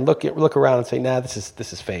in there, and look around and say, nah, this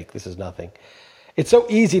is fake. This is nothing. It's so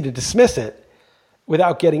easy to dismiss it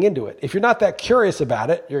without getting into it. If you're not that curious about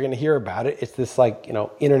it, you're going to hear about it. It's this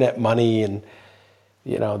internet money, and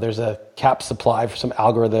there's a cap supply for some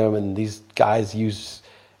algorithm, and these guys use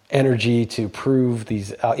energy to prove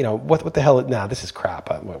these, what the hell? Nah, this is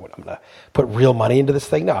crap. I'm going to put real money into this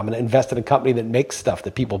thing. No, I'm going to invest in a company that makes stuff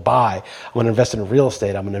that people buy. I'm going to invest in real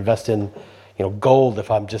estate. I'm going to invest in, gold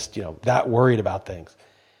if I'm just, that worried about things.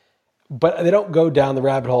 But they don't go down the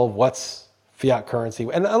rabbit hole of what's fiat currency.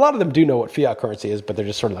 And a lot of them do know what fiat currency is, but they're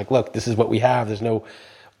just sort of like, look, this is what we have.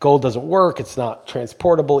 Gold doesn't work. It's not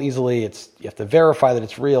transportable easily. You have to verify that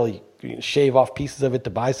it's real. You can shave off pieces of it to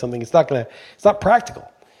buy something. It's not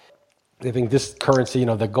practical. They think this currency,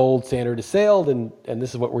 the gold standard is sailed, and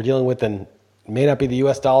this is what we're dealing with, and it may not be the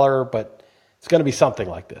US dollar, but it's going to be something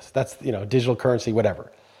like this. That's, digital currency,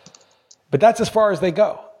 whatever. But that's as far as they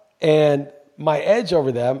go. And my edge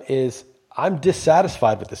over them is I'm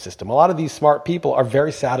dissatisfied with the system. A lot of these smart people are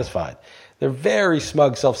very satisfied. They're very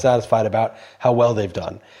smug, self-satisfied about how well they've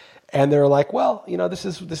done. And they're like, well, this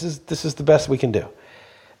is the best we can do.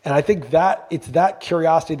 And I think that it's that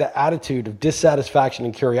curiosity, that attitude of dissatisfaction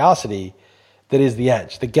and curiosity that is the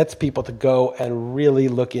edge, that gets people to go and really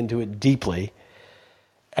look into it deeply.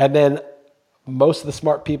 And then most of the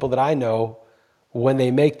smart people that I know, when they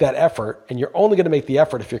make that effort, and you're only going to make the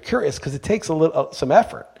effort if you're curious, because it takes some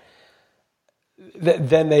effort,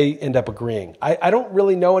 then they end up agreeing. I don't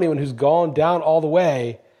really know anyone who's gone down all the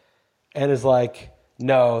way and is like,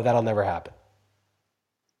 no, that'll never happen.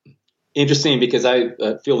 Interesting, because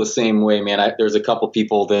I feel the same way, man. There's a couple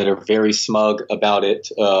people that are very smug about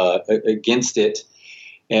it, against it,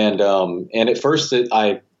 and at first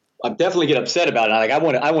I I definitely get upset about it. Like I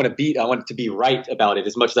want it to be right about it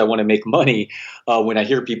as much as I want to make money when I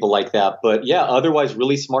hear people like that. But yeah, otherwise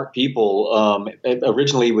really smart people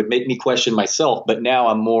originally would make me question myself, but now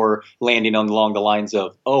I'm more landing along the lines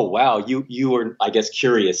of, oh wow, you are, I guess,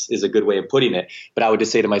 curious is a good way of putting it. But I would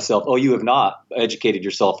just say to myself, oh, you have not educated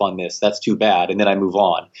yourself on this. That's too bad, and then I move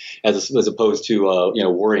on, as opposed to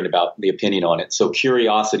worrying about the opinion on it. So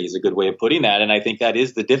curiosity is a good way of putting that, and I think that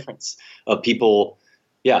is the difference of people.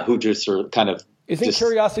 Yeah, who just are kind of isn't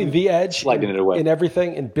curiosity the edge sliding it away in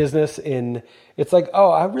everything, in business, it's like,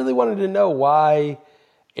 oh, I really wanted to know why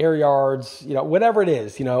air yards, whatever it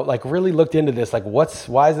is, like really looked into this, like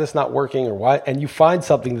why is this not working or why, and you find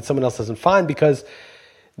something that someone else doesn't find because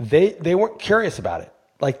they weren't curious about it.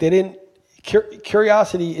 Like they didn't,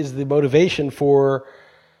 curiosity is the motivation for,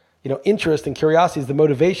 interest, and curiosity is the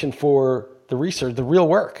motivation for the research, the real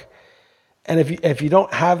work. And if you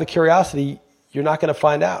don't have the curiosity, you're not going to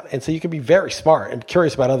find out. And so you can be very smart and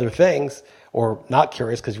curious about other things, or not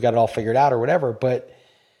curious because you've got it all figured out or whatever, but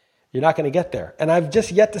you're not going to get there. And I've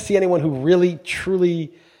just yet to see anyone who really,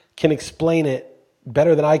 truly can explain it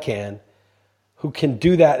better than I can, who can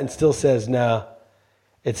do that and still says, no,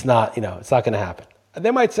 it's not, it's not going to happen.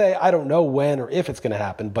 They might say, I don't know when or if it's going to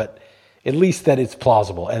happen, but at least that it's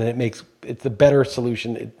plausible and it's a better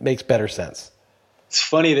solution. It makes better sense. It's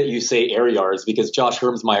funny that you say air yards because Josh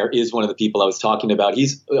Hermsmeyer is one of the people I was talking about.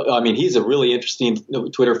 He's a really interesting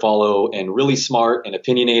Twitter follow and really smart and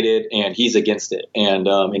opinionated, and he's against it. And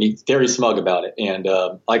he's very smug about it. And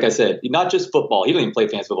like I said, not just football. He doesn't even play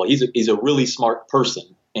fantasy football. He's a really smart person,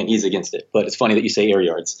 and he's against it. But it's funny that you say air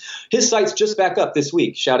yards. His site's just back up this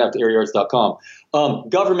week. Shout out to airyards.com.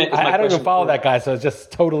 Government. I don't even follow that guy, so it's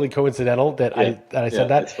just totally coincidental that I said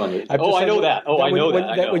that. It's funny. I know that.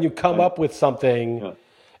 When you come up with something,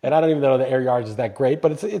 and I don't even know that air yards is that great,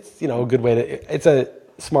 but it's a good way to. It's a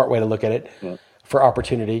smart way to look at it for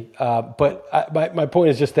opportunity. But my point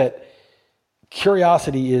is just that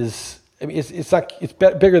curiosity is. I mean, it's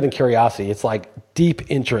bigger than curiosity. It's like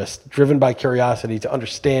deep interest, driven by curiosity to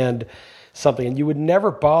understand something, and you would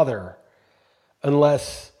never bother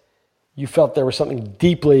unless you felt there was something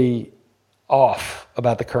deeply off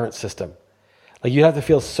about the current system. Like you have to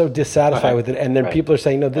feel so dissatisfied with it, and then people are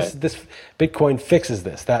saying, "No, this Bitcoin fixes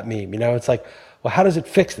this." That meme, it's like, well, how does it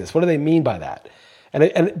fix this? What do they mean by that?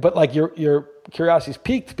 But like your curiosity's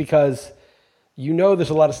piqued because there's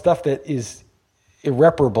a lot of stuff that is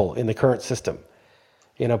irreparable in the current system.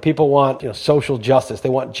 People want social justice, they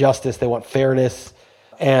want justice, they want fairness,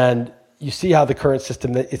 and you see how the current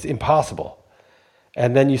system it's impossible.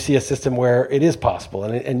 And then you see a system where it is possible.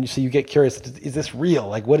 And so you get curious, is this real?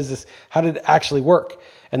 Like, what is this? How did it actually work?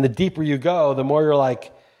 And the deeper you go, the more you're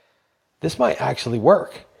like, this might actually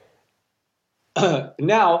work.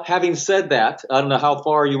 Now, having said that, I don't know how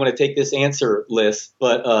far you want to take this answer list,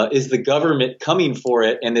 but is the government coming for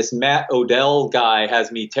it? And this Matt Odell guy has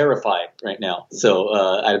me terrified right now. So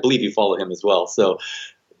I believe you follow him as well. So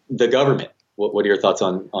the government. What are your thoughts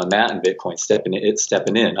on that and Bitcoin stepping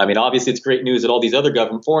in? I mean, obviously, it's great news that all these other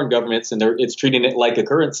foreign governments and it's treating it like a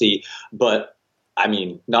currency. But I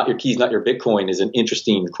mean, not your keys, not your Bitcoin is an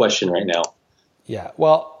interesting question right now. Yeah,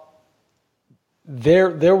 well,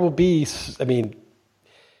 there will be. I mean,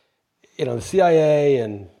 the CIA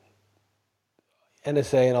and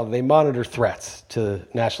NSA and all, they monitor threats to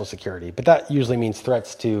national security, but that usually means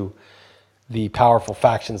threats to the powerful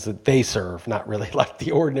factions that they serve, not really like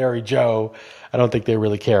the ordinary Joe. I don't think they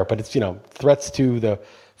really care, but it's, threats to the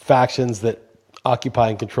factions that occupy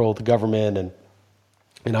and control the government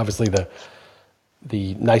and obviously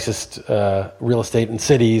the nicest real estate in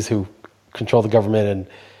cities who control the government, and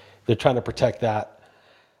they're trying to protect that.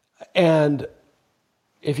 And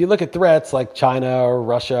if you look at threats like China or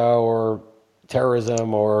Russia or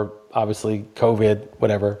terrorism or obviously COVID,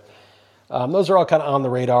 whatever, those are all kind of on the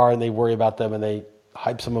radar, and they worry about them, and they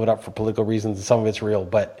hype some of it up for political reasons, and some of it's real.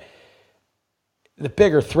 But the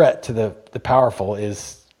bigger threat to the powerful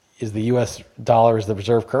is the U.S. dollar as the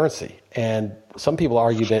reserve currency. And some people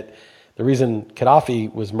argue that the reason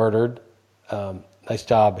Gaddafi was murdered, nice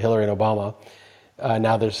job, Hillary and Obama,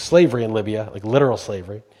 now there's slavery in Libya, like literal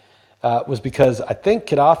slavery, was because I think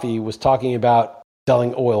Gaddafi was talking about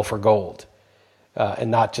selling oil for gold and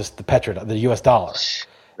not just the U.S. dollar.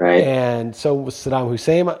 Right. And so was Saddam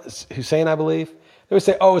Hussein, I believe. They would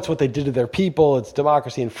say, oh, it's what they did to their people. It's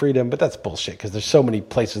democracy and freedom. But that's bullshit because there's so many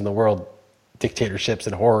places in the world, dictatorships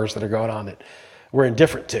and horrors that are going on that we're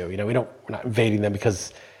indifferent to. We're not invading them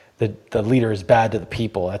because the leader is bad to the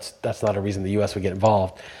people. That's not a reason the U.S. would get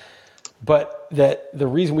involved. But that the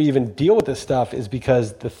reason we even deal with this stuff is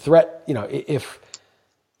because the threat, if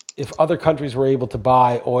if other countries were able to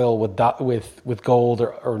buy oil with gold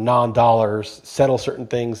or non-dollars, settle certain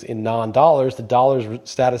things in non-dollars, the dollar's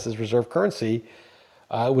status as reserve currency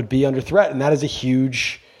would be under threat. And that is a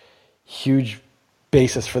huge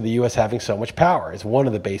basis for the U.S. having so much power. It's one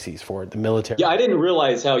of the bases for it, the military. Yeah, I didn't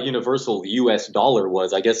realize how universal the U.S. dollar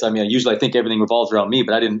was. I guess, I mean, usually I think everything revolves around me,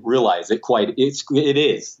 but I didn't realize it quite. It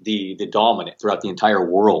is the dominant throughout the entire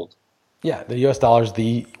world. Yeah, the U.S. dollar is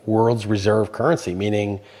the world's reserve currency,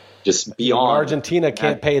 meaning just beyond. Argentina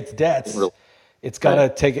can't pay its debts. It's got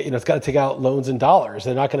to take out loans in dollars.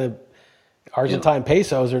 They're not going to. Argentine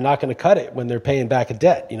pesos are not going to cut it when they're paying back a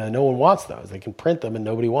debt. No one wants those. They can print them and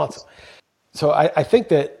nobody wants them. So I think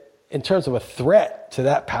that in terms of a threat to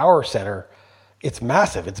that power center, it's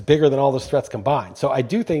massive. It's bigger than all those threats combined. So I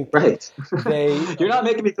do think You're not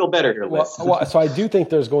making me feel better here, Liz. So I do think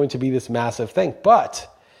there's going to be this massive thing. But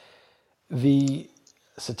the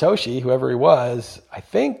Satoshi, whoever he was, I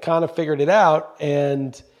think kind of figured it out.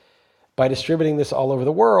 And by distributing this all over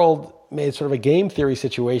the world, made sort of a game theory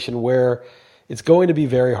situation where it's going to be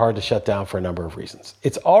very hard to shut down for a number of reasons.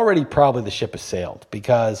 It's already probably the ship has sailed,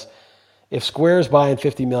 because if Square's buying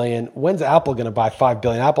 50 million, when's Apple going to buy 5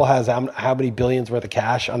 billion? Apple has how many billions worth of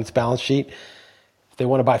cash on its balance sheet? If they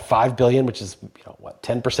want to buy 5 billion, which is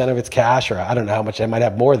 10% of its cash, or I don't know how much, they might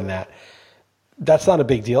have more than that. That's not a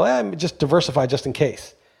big deal. Just diversify just in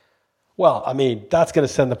case. Well, I mean, that's going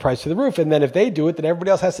to send the price to the roof. And then if they do it, then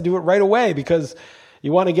everybody else has to do it right away, because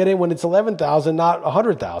you want to get in when it's 11,000, not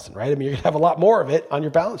 100,000, right? I mean, you're going to have a lot more of it on your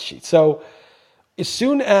balance sheet. So as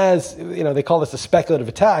soon as, they call this a speculative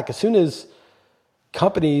attack, as soon as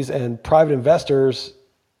companies and private investors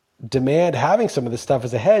demand having some of this stuff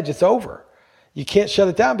as a hedge, it's over. You can't shut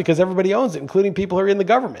it down because everybody owns it, including people who are in the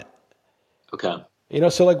government. Okay.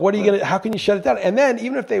 So like, what are you going to, how can you shut it down? And then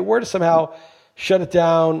even if they were to somehow shut it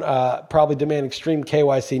down, probably demand extreme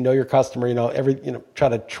KYC, know your customer, try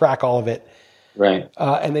to track all of it. Right.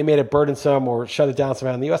 And they made it burdensome or shut it down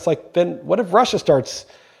somehow in the U.S. Like, then what if Russia starts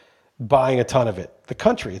buying a ton of it? The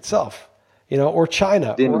country itself, or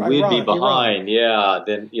China, then or we'd Iran, be behind.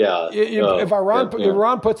 Iran. If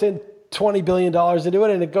Iran puts in $20 billion to do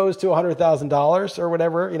it and it goes to $100,000 or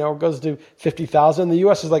whatever, it goes to 50,000, the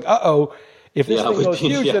U.S. is like, if this thing goes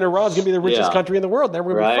huge, then Iran's going to be the richest country in the world. Then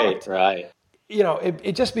we're going to be fucked. Right.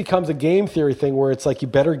 It just becomes a game theory thing where it's like, you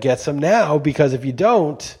better get some now, because if you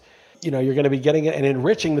don't, you're going to be getting it and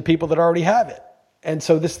enriching the people that already have it. And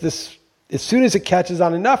so this, as soon as it catches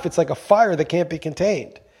on enough, it's like a fire that can't be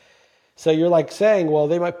contained. So you're like saying, well,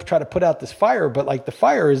 they might try to put out this fire, but like the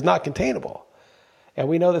fire is not containable. And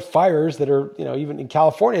we know that fires that are, even in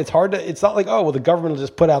California, it's not like, the government will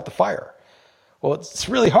just put out the fire. Well, it's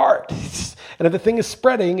really hard. And if the thing is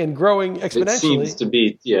spreading and growing exponentially. It seems to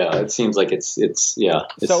be, it seems like it's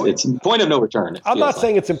point of no return. I'm not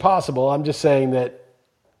saying it's impossible. I'm just saying that,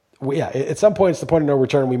 at some point it's the point of no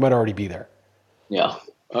return. We might already be there. Yeah.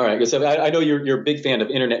 All right. So I know you're a big fan of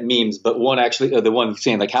internet memes, but one actually, the one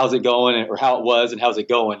saying like, how's it going, or how it was and how's it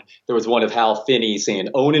going? There was one of Hal Finney saying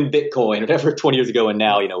owning Bitcoin, whatever, 20 years ago. And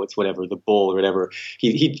now, it's whatever, the bull or whatever.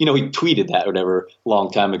 He tweeted that or whatever a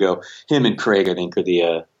long time ago. Him and Craig, I think, are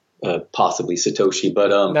the possibly Satoshi,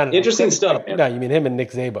 but interesting stuff. No, you mean him and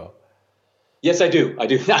Nick Szabo. Yes, I do.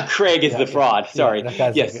 Not Craig is the fraud. Sorry.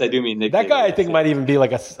 Yes, I do mean Nick. That guy, I think, might even be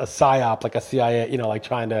like a psyop, like a CIA, like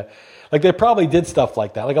trying to, like they probably did stuff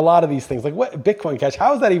like that. Like a lot of these things, like what Bitcoin Cash,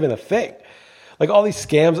 how is that even a thing? Like all these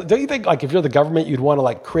scams. Don't you think like if you're the government, you'd want to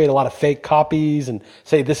like create a lot of fake copies and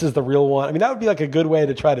say this is the real one? I mean, that would be like a good way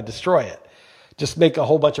to try to destroy it. Just make a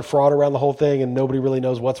whole bunch of fraud around the whole thing and nobody really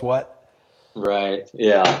knows what's what. Right.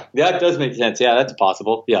 Yeah. That does make sense. Yeah, that's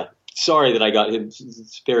possible. Yeah. Sorry that I got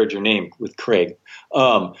spared your name with Craig.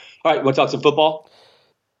 All right, want to talk some football?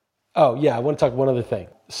 Oh, yeah, I want to talk one other thing.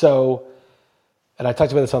 So, and I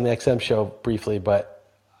talked about this on the XM show briefly, but,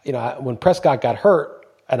 when Prescott got hurt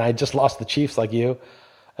and I just lost the Chiefs like you,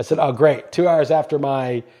 I said, oh, great. 2 hours after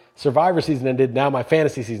my Survivor season ended, now my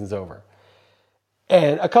fantasy season's over.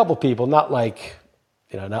 And a couple people, not like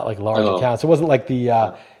large accounts. It wasn't like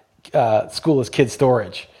the school is kid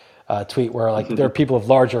storage. Tweet where like there are people of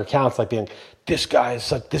larger accounts like being, this guy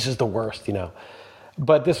is this is the worst,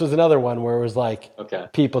 But this was another one where it was like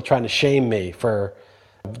people trying to shame me for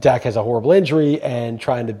Dak has a horrible injury and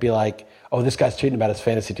trying to be like, oh, this guy's tweeting about his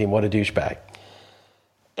fantasy team. What a douchebag.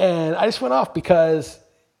 And I just went off because,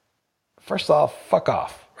 first off, fuck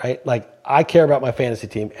off, right? Like I care about my fantasy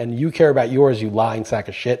team and you care about yours, you lying sack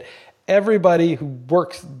of shit. Everybody who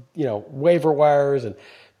works, waiver wires and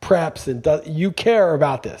preps and you care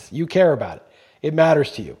about this. You care about it. It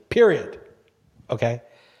matters to you, period. Okay?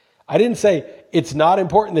 I didn't say it's not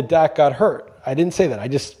important that Dak got hurt. I didn't say that. I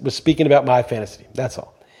just was speaking about my fantasy team. That's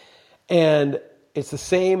all. And it's the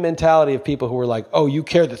same mentality of people who are like, oh, you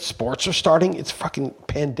care that sports are starting? It's fucking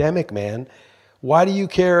pandemic, man. Why do you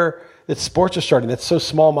care that sports are starting? That's so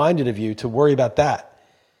small-minded of you to worry about that.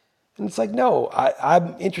 And it's like, no,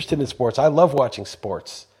 I'm interested in sports. I love watching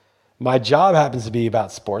sports. My job happens to be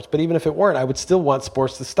about sports, but even if it weren't, I would still want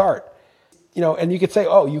sports to start. You know, and you could say,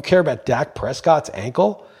 oh, you care about Dak Prescott's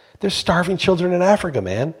ankle? There's starving children in Africa,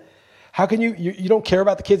 man. How can you don't care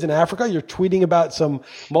about the kids in Africa? You're tweeting about some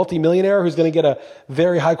multimillionaire who's going to get a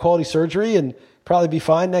very high quality surgery and probably be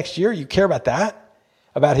fine next year. You care about that?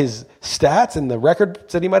 About his stats and the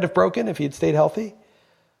records that he might have broken if he had stayed healthy?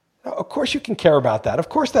 No, of course you can care about that. Of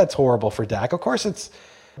course that's horrible for Dak. Of course it's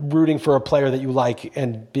rooting for a player that you like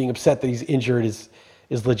and being upset that he's injured is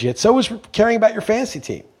legit. So is caring about your fantasy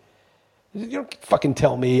team. You don't fucking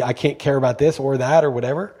tell me I can't care about this or that or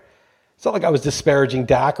whatever. It's not like I was disparaging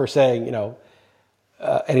Dak or saying,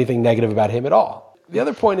 anything negative about him at all. The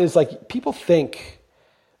other point is, like, people think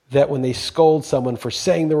that when they scold someone for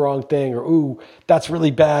saying the wrong thing or, ooh, that's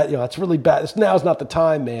really bad, that's really bad. Now's not the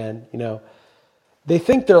time, man. They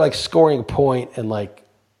think they're like scoring a point and like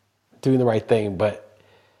doing the right thing. But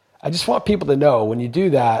I just want people to know when you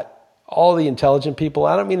do that, all the intelligent people,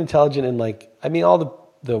 I don't mean intelligent in all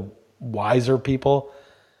the wiser people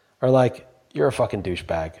are like, you're a fucking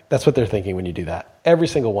douchebag. That's what they're thinking when you do that. Every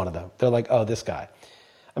single one of them. They're like, oh, this guy.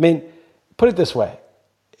 I mean, put it this way.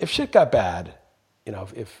 If shit got bad,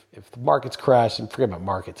 if the markets crashed, and forget about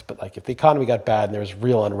markets, but like if the economy got bad and there was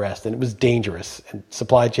real unrest and it was dangerous and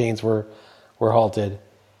supply chains were halted,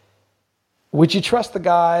 would you trust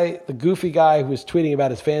the goofy guy who was tweeting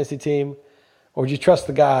about his fantasy team? Or would you trust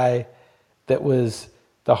the guy that was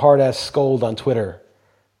the hard-ass scold on Twitter,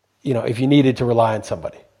 if you needed to rely on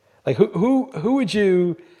somebody? Like who would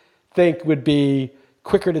you think would be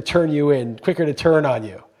quicker to turn you in, quicker to turn on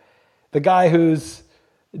you? The guy who's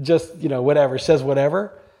just, whatever, says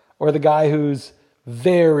whatever, or the guy who's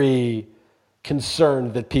very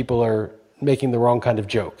concerned that people are making the wrong kind of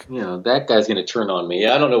joke? That guy's going to turn on me.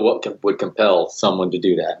 I don't know what would compel someone to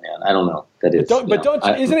do that, man. I don't know. That is,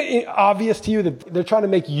 isn't it obvious to you that they're trying to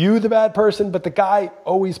make you the bad person, but the guy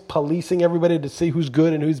always policing everybody to see who's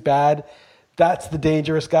good and who's bad? That's the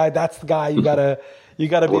dangerous guy. That's the guy you gotta be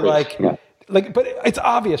like, but it's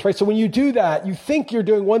obvious, right? So when you do that, you think you're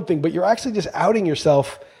doing one thing, but you're actually just outing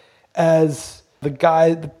yourself as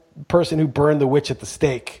the person who burned the witch at the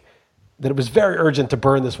stake. That it was very urgent to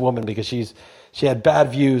burn this woman because she had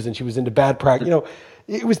bad views and she was into bad practice.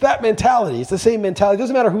 It was that mentality. It's the same mentality. It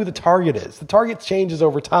doesn't matter who the target is. The target changes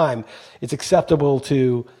over time. It's acceptable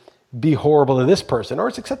to be horrible to this person, or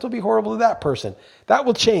it's acceptable to be horrible to that person. That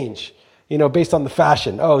will change. Based on the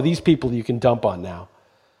fashion. Oh, these people you can dump on now.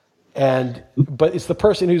 But it's the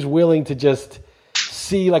person who's willing to just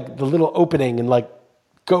see like the little opening and like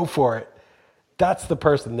go for it. That's the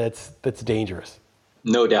person that's dangerous.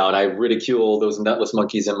 No doubt. I ridicule those nutless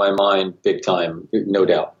monkeys in my mind big time. No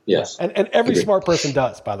doubt. Yes. And every smart person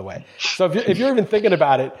does, by the way. So if you're even thinking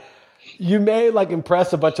about it, you may like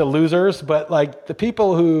impress a bunch of losers, but like the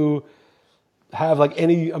people who have like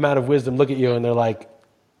any amount of wisdom look at you and they're like,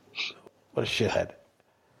 what a shithead.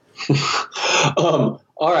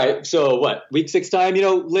 All right. So what, week 6 time,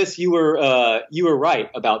 Liz, you were right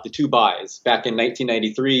about the 2 buys back in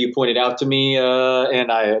 1993. You pointed out to me, and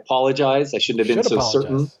I apologize. I shouldn't have been so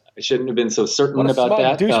certain. I shouldn't have been so certain about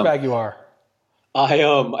that. What a douchebag you are.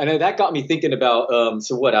 And that got me thinking about,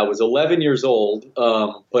 I was 11 years old.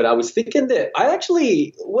 But I was thinking that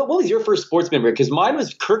what was your first sports memory? Because mine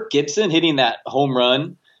was Kirk Gibson hitting that home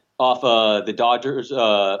run off the Dodgers,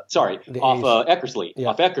 off Eckersley, yeah.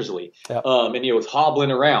 off Eckersley. Yeah. And he was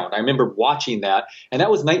hobbling around. I remember watching that, and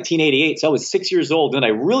that was 1988. So I was 6 years old. And I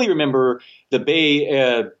really remember the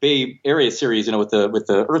Bay Area series, with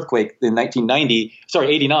the earthquake in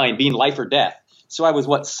 89, being life or death. So I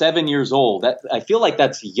was 7 years old. I feel like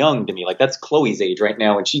that's young to me. Like that's Chloe's age right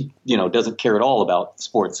now, and she doesn't care at all about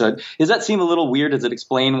sports. So does that seem a little weird? Does it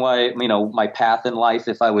explain why my path in life,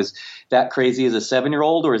 if I was that crazy as a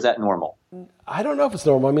 7-year-old, or is that normal? I don't know if it's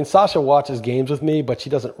normal. I mean, Sasha watches games with me, but she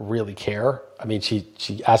doesn't really care. I mean, she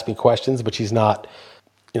asks me questions, but she's not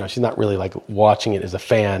really like watching it as a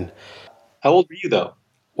fan. How old were you though?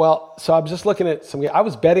 Well, so I'm just looking at I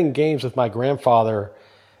was betting games with my grandfather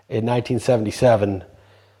in 1977.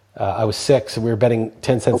 I was 6 and we were betting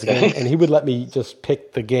 10 cents a game, and he would let me just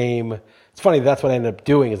pick the game. It's funny, that's what I ended up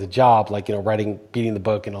doing as a job, writing, beating the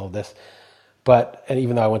book and all of this. And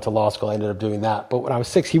even though I went to law school, I ended up doing that. But when I was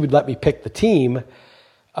 6, he would let me pick the team,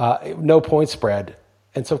 no point spread.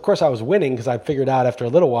 And so, of course, I was winning because I figured out after a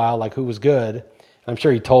little while, like, who was good. And I'm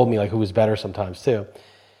sure he told me, like, who was better sometimes, too.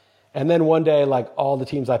 And then one day, like, all the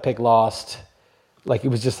teams I picked lost. Like, it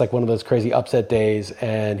was just, like, one of those crazy upset days.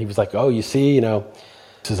 And he was like, oh, you see,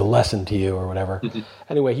 this is a lesson to you or whatever.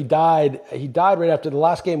 Anyway, he died right after the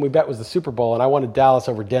last game we bet was the Super Bowl. And I wanted Dallas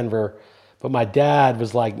over Denver. But my dad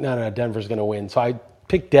was like, no, Denver's going to win. So I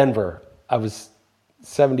picked Denver. I was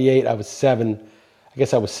 78. I was 7. I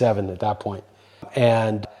guess I was 7 at that point.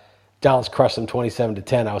 And Dallas crushed them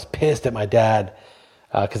 27-10. I was pissed at my dad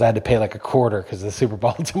because I had to pay like a quarter because of the Super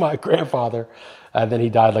Bowl to my grandfather. And then he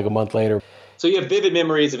died like a month later. So you have vivid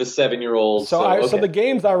memories of a 7-year-old. So the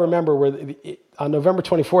games I remember were on November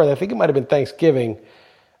 24th. I think it might have been Thanksgiving,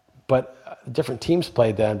 but different teams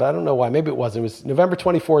played then. But I don't know why. Maybe it wasn't. It was November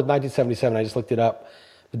 24th, 1977. I just looked it up.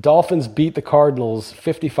 The Dolphins beat the Cardinals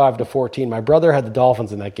 55-14. My brother had the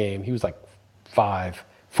Dolphins in that game. He was like 4.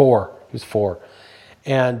 He was 4.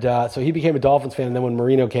 And so he became a Dolphins fan. And then when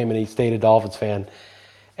Marino came in, he stayed a Dolphins fan.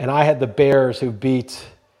 And I had the Bears who beat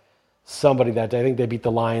somebody that day. I think they beat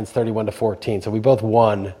the Lions 31-14. So we both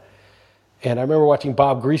won. And I remember watching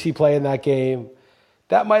Bob Greasy play in that game.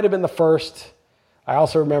 That might have been the first. I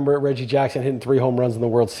also remember Reggie Jackson hitting 3 home runs in the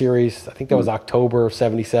World Series. I think that was October of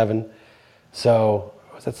 77. So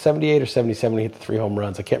was that 78 or 77 he hit the 3 home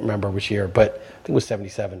runs? I can't remember which year, but I think it was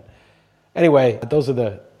 77. Anyway, those are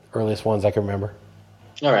the earliest ones I can remember.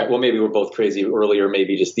 All right. Well, maybe we're both crazy earlier.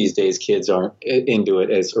 Maybe just these days kids aren't into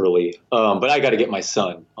it as early. But I got to get my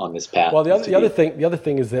son on this path. Well, the other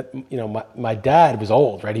thing is that my dad was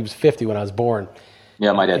old, right? He was 50 when I was born.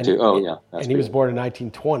 Yeah, my dad too. Oh, yeah. And he was born in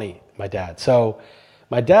 1920. My dad. So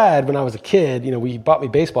my dad, when I was a kid, we bought me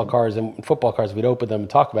baseball cards and football cards. We'd open them and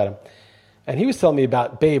talk about them. And he was telling me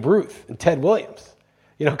about Babe Ruth and Ted Williams.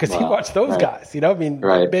 Because he watched those guys.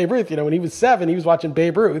 Babe Ruth. When he was 7, he was watching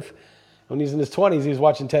Babe Ruth. When he was in his 20s, he was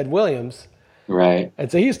watching Ted Williams. Right. And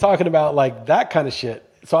so he was talking about like that kind of shit.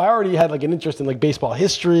 So I already had like an interest in like baseball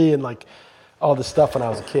history and like all this stuff when I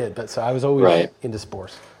was a kid. But so I was always into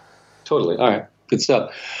sports. Totally. All right. Good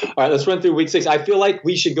stuff. All right. Let's run through week 6. I feel like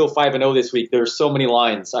we should go 5-0 this week. There's so many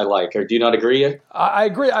lines I like. Or do you not agree? I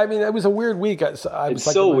agree. I mean, it was a weird week. I was like,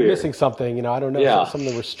 so weird. Missing something. I don't know. Yeah.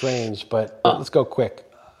 Something was strange. But let's go quick.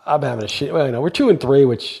 I'm having a shit. Well, we're 2-3,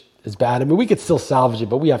 which is bad. I mean, we could still salvage it,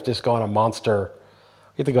 but we have to just go on a monster.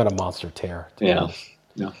 We have to go on a monster tear. Yeah.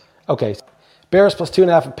 Okay. Bears plus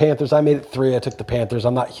 2.5 at Panthers. I made it 3. I took the Panthers.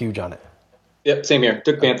 I'm not huge on it. Yep, same here.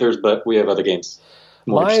 Took Panthers, but we have other games.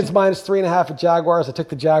 Lions minus 3.5 at Jaguars. I took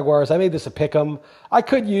the Jaguars. I made this a pick'em. I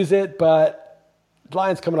could use it, but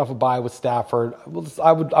Lions coming off a bye with Stafford.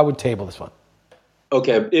 I would table this one.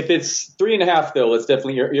 Okay, if it's 3.5 though, let's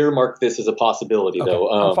definitely earmark this as a possibility though.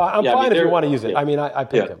 I'm fine if you want to use it. I mean, I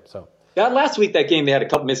picked him. So that last week, that game they had a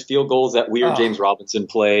couple missed field goals. That weird James Robinson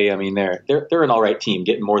play. I mean, they're an all right team,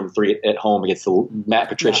 getting more than 3 at home against the Matt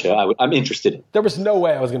Patricia. Yeah. I'm interested. There was no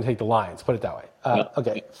way I was going to take the Lions. Put it that way.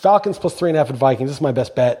 Okay, Falcons plus 3.5 at Vikings. This is my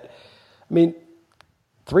best bet. I mean,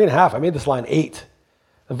 3.5. I made this line 8.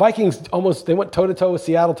 The Vikings they went toe to toe with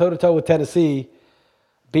Seattle, toe to toe with Tennessee,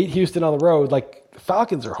 beat Houston on the road. Like, the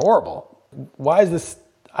Falcons are horrible. Why is this?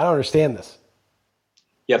 I don't understand this.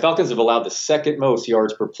 Yeah, Falcons have allowed the second most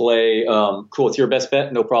yards per play. Cool. It's your best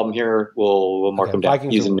bet. No problem here. We'll mark them down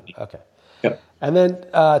Vikings using me. Okay. Yep. And then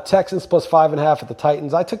Texans plus 5.5 at the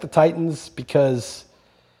Titans. I took the Titans because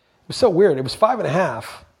it was so weird. It was 5.5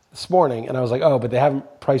 this morning, and I was like, oh, but they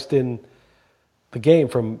haven't priced in the game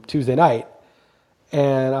from Tuesday night.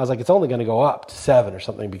 And I was like, it's only going to go up to 7 or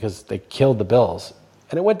something because they killed the Bills.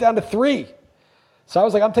 And it went down to 3. So I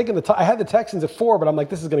was like, I'm taking I had the Texans at 4, but I'm like,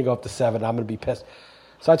 this is going to go up to 7. I'm going to be pissed.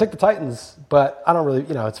 So I took the Titans, but I don't really,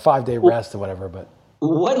 it's 5-day rest or whatever. But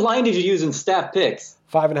what line did you use in staff picks?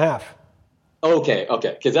 5.5. Okay.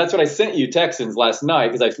 Because that's what I sent you Texans last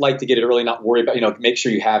night because I like to get it early, not worry about, make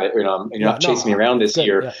sure you have it. And you're not chasing me around this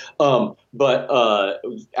year. Yeah. But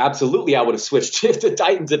absolutely, I would have switched to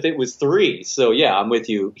Titans if it was 3. So yeah, I'm with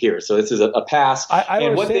you here. So this is a pass. I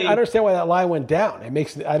understand why that line went down. It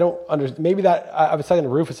makes I don't understand. Maybe that I was talking to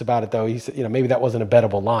Rufus about it though. He said maybe that wasn't a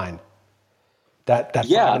bettable line. That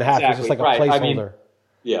 5.5 was just like a placeholder. I mean,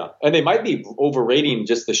 yeah, and they might be overrating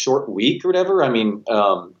just the short week or whatever. I mean,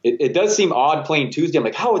 it does seem odd playing Tuesday. I'm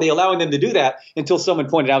like, how are they allowing them to do that? Until someone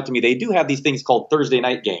pointed out to me they do have these things called Thursday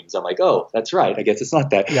night games. I'm like, oh, that's right. I guess it's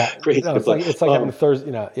not that great. No, it's like having a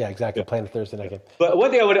Thursday. Exactly, playing a Thursday night game. But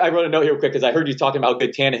one thing I wrote a note here quick because I heard you talking about how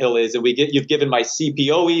good Tannehill is, and you've given my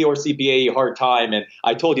CPOE or CPA a hard time, and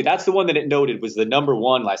I told you that's the one that it noted was the number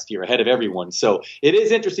 1 last year ahead of everyone. So it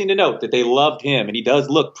is interesting to note that they loved him, and he does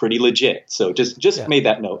look pretty legit. So just made that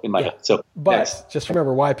that note in my head. So, but next. just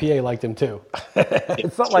remember, YPA liked him too.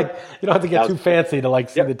 It's not like you don't have to get too fancy to like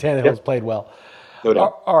see the Tannehills played well. No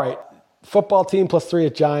doubt. All right, football team +3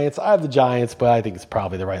 at Giants. I have the Giants, but I think it's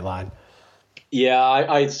probably the right line. Yeah,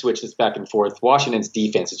 I switch this back and forth. Washington's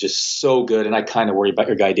defense is just so good, and I kind of worry about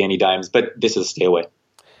your guy Danny Dimes, but this is a stay away.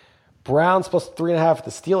 Browns +3.5 at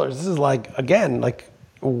the Steelers. This is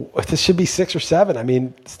this should be 6 or 7. I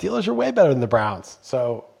mean, Steelers are way better than the Browns,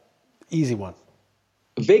 so easy one.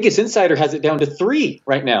 Vegas Insider has it down to 3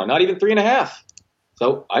 right now, not even 3.5.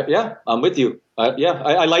 So I'm with you.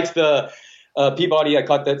 I liked the Peabody. I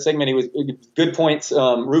caught that segment. He was good points.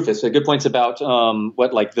 Rufus good points about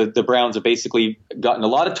the Browns have basically gotten a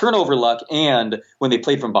lot of turnover luck, and when they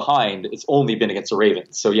played from behind, it's only been against the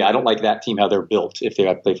Ravens. So I don't like that team how they're built if they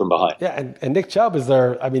have to play from behind. Yeah, and Nick Chubb is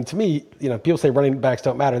there. I mean, to me, people say running backs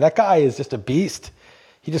don't matter. That guy is just a beast.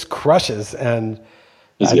 He just crushes, and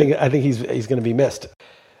I think he's going to be missed.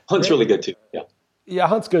 Hunt's really good too. Yeah,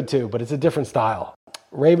 Hunt's good too, but it's a different style.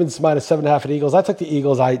 Ravens -7.5 at Eagles. I took the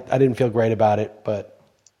Eagles. I didn't feel great about it, but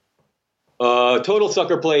total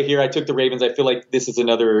sucker play here. I took the Ravens. I feel like this is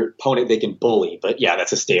another opponent they can bully, but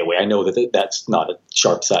that's a stay away. I know that's not a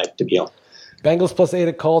sharp side to be on. Bengals +8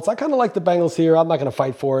 at Colts. I kind of like the Bengals here. I'm not going to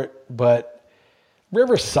fight for it, but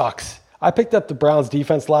Rivers sucks. I picked up the Browns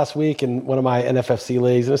defense last week in one of my NFFC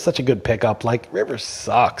leagues, and it was such a good pickup. Like, Rivers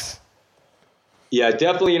sucks. Yeah,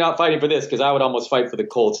 definitely you're not fighting for this because I would almost fight for the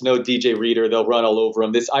Colts. No DJ Reader, they'll run all over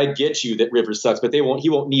him. I get you that Rivers sucks, but he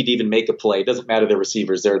won't need to even make a play. It doesn't matter their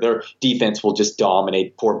receivers there. Their defense will just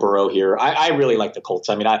dominate poor Burrow here. I really like the Colts.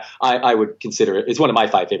 I mean, I would consider it. It's one of my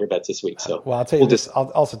 5 favorite bets this week. So I'll tell you this. I'll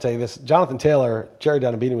also tell you this. Jonathan Taylor, Jerry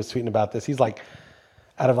Donabini was tweeting about this. He's like,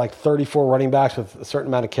 out of 34 running backs with a certain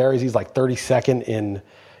amount of carries, he's like 32nd in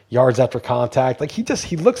yards after contact. Like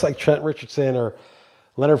he looks like Trent Richardson or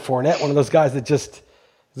Leonard Fournette, one of those guys that just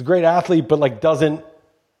is a great athlete, but doesn't.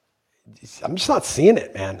 I'm just not seeing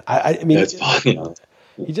it, man. I mean, it's possible.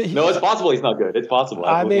 It's possible he's not good. It's possible.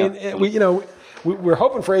 We're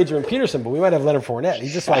hoping for Adrian Peterson, but we might have Leonard Fournette.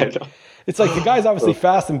 He's just it's like the guy's obviously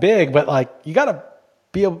fast and big, but you got to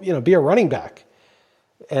be a running back.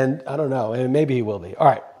 And I don't know, and maybe he will be. All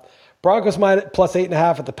right, Broncos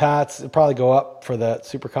 +8.5 at the Pats. It'll probably go up for the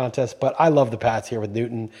Super Contest, but I love the Pats here with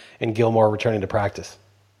Newton and Gilmore returning to practice.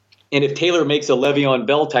 And if Taylor makes a Le'Veon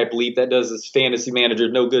Bell type leap, that does his fantasy manager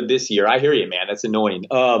no good this year. I hear you, man. That's annoying.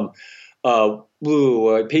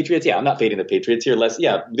 Patriots. Yeah, I'm not fading the Patriots here.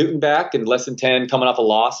 Newton back and less than 10 coming off a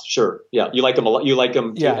loss. Sure. Yeah, you like him a lot. You like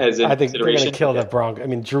him as a I think they're going to kill the Broncos. I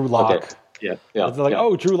mean, Drew Lock. Okay. Yeah. They're like,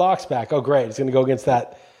 oh, Drew Lock's back. Oh, great. He's going to go against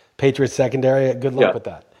that Patriots secondary. Good luck with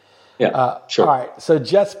that. Yeah, sure. All right, so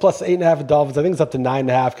Jets +8.5 at Dolphins. I think it's up to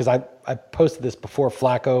 9.5 because I posted this before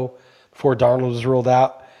Darnold was ruled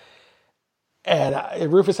out. And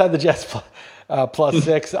Rufus had the Jets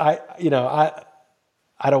 +6.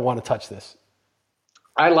 I don't want to touch this.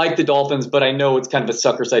 I like the Dolphins, but I know it's kind of a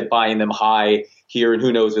sucker side buying them high here, and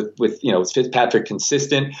who knows with is Fitzpatrick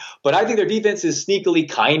consistent. But I think their defense is sneakily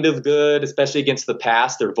kind of good, especially against the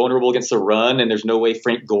pass. They're vulnerable against the run, and there's no way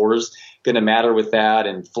Frank Gore's going to matter with that.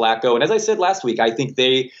 And Flacco, and as I said last week, I think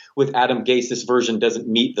with Adam Gase, this version doesn't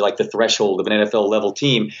meet the threshold of an NFL level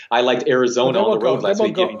team. I liked Arizona on the road last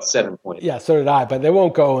week, giving 7 points. Yeah, so did I, but they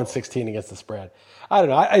won't go in 16 against the spread. I don't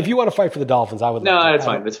know. If you want to fight for the Dolphins, I would. No, that's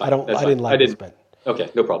fine. That's fine. I didn't like this bet.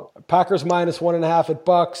 Okay, no problem. Packers -1.5 at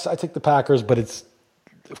Bucks. I take the Packers, but it's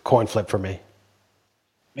a coin flip for me.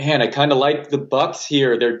 Man, I kind of like the Bucks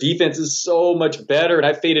here. Their defense is so much better, and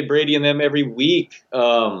I faded Brady in them every week.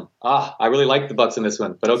 I really like the Bucks in this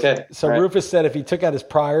one, but okay. So Rufus said if he took out his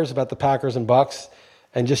priors about the Packers and Bucks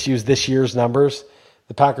and just used this year's numbers,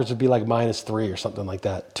 the Packers would be like -3 or something like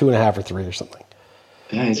that, 2.5 or 3 or something.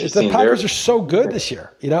 Yeah, the Packers are so good this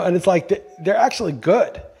year, and it's like they're actually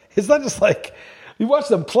good. It's not just like you watch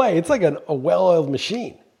them play; it's like a well-oiled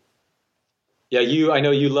machine. Yeah, I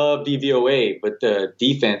know you love DVOA, but the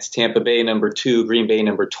defense, Tampa Bay #2, Green Bay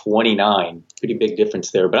 #29, pretty big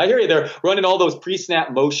difference there. But I hear you, they're running all those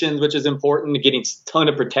pre-snap motions, which is important, getting a ton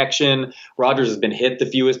of protection. Rodgers has been hit the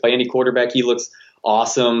fewest by any quarterback. He looks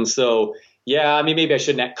awesome. So, yeah, I mean, maybe I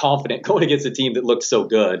shouldn't act confident going against a team that looks so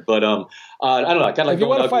good. But I don't know. I kind of like. If you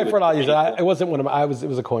want to fight for it, I'll use it. It wasn't one of my. It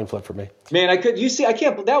was a coin flip for me. Man, I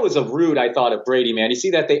can't. That was a rude. I thought of Brady. Man, you see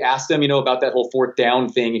that they asked him, about that whole 4th down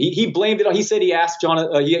thing. He blamed it on. He said he asked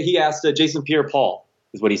He asked Jason Pierre-Paul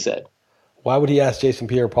is what he said. Why would he ask Jason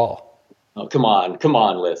Pierre-Paul? Oh, come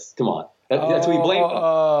on, Liz, come on. That's what he blamed him.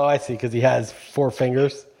 Oh, I see. Because he has 4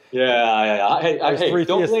 fingers. Yeah.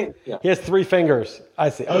 Don't blame. He has 3 fingers. I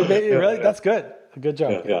see. Oh, really? That's good. Good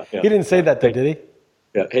joke. Yeah. He didn't say that though, did he?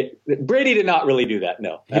 Yeah. Hey, Brady did not really do that.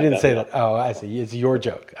 No, He didn't say that. Oh, I see. It's your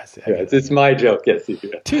joke. I see. Yeah, it's my joke. Yes.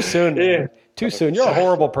 Yeah. Too soon. Man. Yeah. Too soon. You're a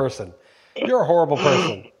horrible person. You're a horrible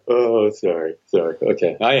person. Oh, sorry.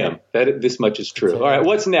 Okay, I am. This much is true. All right,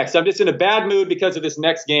 what's next? I'm just in a bad mood because of this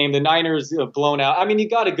next game. The Niners have blown out. I mean, you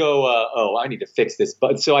got to go. I need to fix this.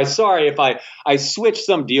 But so I'm sorry if I switched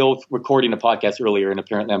some deal with recording a podcast earlier, and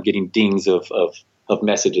apparently I'm getting dings of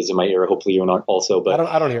messages in my ear. Hopefully you're not also. But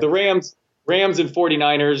I don't hear the Rams and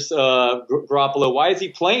 49ers, Garoppolo, why is he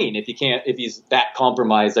playing if he's that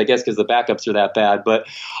compromised? I guess because the backups are that bad. But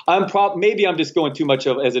maybe I'm just going too much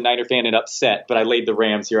as a Niner fan and upset. But I laid the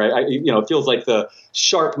Rams here. It feels like the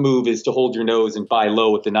sharp move is to hold your nose and buy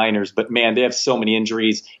low with the Niners. But man, they have so many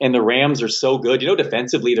injuries, and the Rams are so good.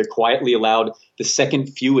 Defensively, they're quietly allowed the second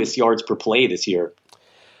fewest yards per play this year.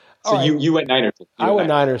 So right. you went Niners. I went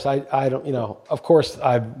Niners. I don't, of course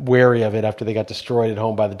I'm wary of it after they got destroyed at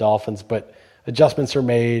home by the Dolphins, but adjustments are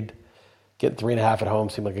made. Getting 3.5 at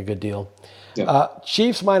home seemed like a good deal. Yeah.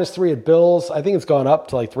 Chiefs -3 at Bills. I think it's gone up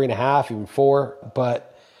to like 3.5, even 4,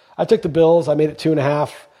 but I took the Bills. I made it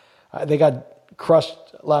 2.5. They got crushed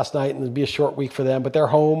last night and it'll be a short week for them, but they're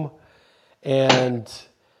home. And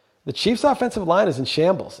the Chiefs offensive line is in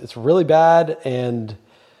shambles. It's really bad. And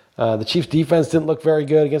the Chiefs defense didn't look very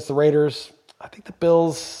good against the Raiders. I think the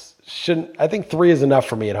Bills shouldn't. I think 3 is enough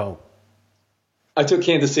for me at home. I took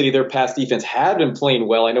Kansas City. Their pass defense had been playing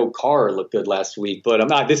well. I know Carr looked good last week, but I'm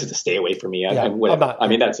not. This is a stay away for me. I'm not. I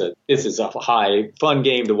mean, this is a high fun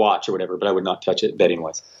game to watch or whatever, but I would not touch it betting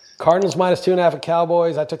wise. Cardinals -2.5 at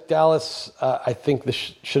Cowboys. I took Dallas. I think this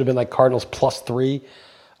should have been like Cardinals +3.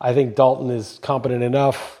 I think Dalton is competent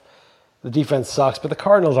enough. The defense sucks, but the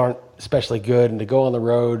Cardinals aren't especially good. And to go on the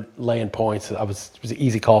road laying points, it was an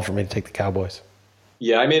easy call for me to take the Cowboys.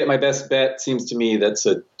 Yeah, I made it my best bet. Seems to me that's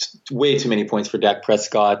way too many points for Dak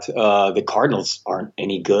Prescott. The Cardinals aren't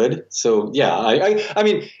any good. So, yeah, I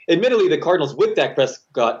mean, admittedly, the Cardinals with Dak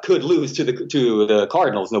Prescott could lose to the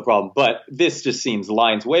Cardinals, no problem. But this just seems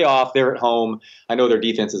lines way off. They're at home. I know their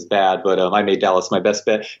defense is bad, but I made Dallas my best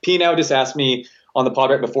bet. P now just asked me on the pod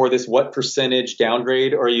right before this, what percentage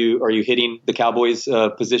downgrade are you hitting the Cowboys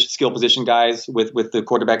skill position guys with the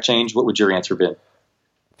quarterback change? What would your answer been?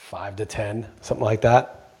 5 to 10, something like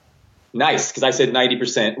that. Nice, because I said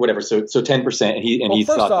 90%, whatever. So 10%, and he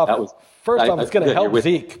thought that was. First off, it's going to help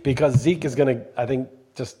Zeke because Zeke is going to, I think,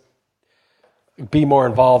 just be more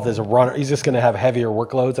involved as a runner. He's just going to have heavier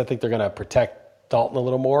workloads. I think they're going to protect Dalton a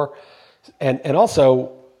little more, and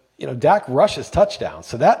also, Dak rushes touchdowns,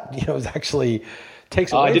 so that is actually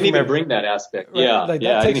takes away. I didn't even bring that aspect. Right? Yeah,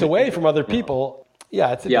 that takes away from other people.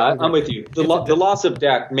 Yeah, I'm with you. The loss of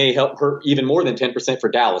Dak may help hurt even more than 10% for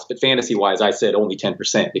Dallas, but fantasy-wise, I said only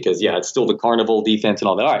 10% because, it's still the Carnival defense and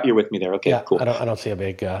all that. All right, you're with me there. Okay, yeah, cool. I don't see a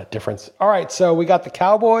big difference. All right, so we got the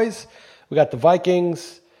Cowboys, we got the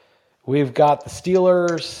Vikings, we've got the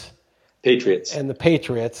Steelers. Patriots. And the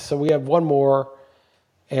Patriots. So we have one more,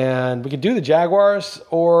 and we could do the Jaguars,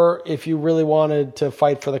 or if you really wanted to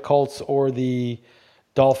fight for the Colts or the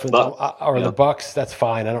Dolphins the Bucks, that's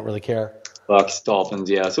fine. I don't really care. Bucks, Dolphins,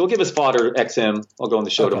 yeah. So we'll give us fodder XM. I'll go on the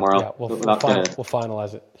show tomorrow. Yeah, we'll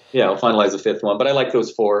finalize it. Yeah, we'll finalize the 5th one. But I like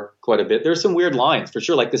those 4 quite a bit. There's some weird lines for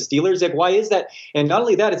sure. Like the Steelers, why is that? And not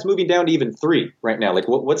only that, it's moving down to even 3 right now. Like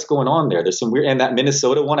what's going on there? There's some weird. And that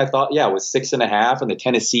Minnesota one, I thought, was 6.5, and the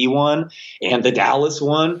Tennessee one, and the Dallas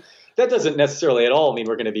one. That doesn't necessarily at all mean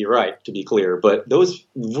we're going to be right, to be clear. But those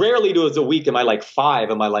rarely do as a week. Am I like 5?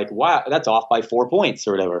 Am I like, wow, that's off by 4 points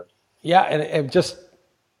or whatever? Yeah, and it just.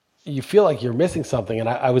 You feel like you're missing something. And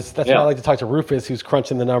that's why I like to talk to Rufus, who's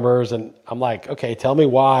crunching the numbers. And I'm like, okay, tell me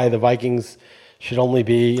why the Vikings should only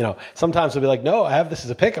be, sometimes he'll be like, no, I have this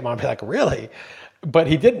as a pick. I'm be like, really? But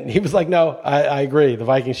he didn't. He was like, no, I agree. The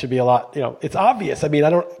Vikings should be a lot, it's obvious. I mean,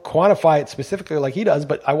 I don't quantify it specifically like he does,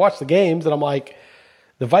 but I watch the games and I'm like,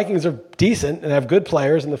 the Vikings are decent and have good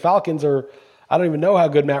players, and the Falcons I don't even know how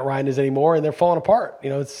good Matt Ryan is anymore, and they're falling apart.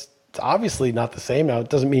 It's obviously not the same. Now, it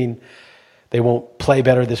doesn't mean they won't play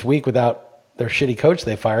better this week without their shitty coach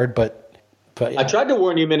they fired, but yeah. I tried to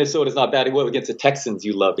warn you Minnesota's not bad. It was against the Texans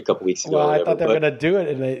you loved a couple weeks ago. Well, I thought they were going to do it,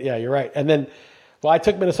 and you're right. And then, I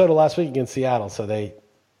took Minnesota last week against Seattle, so they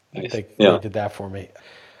did that for me.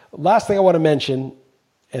 Last thing I want to mention,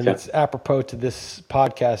 and it's apropos to this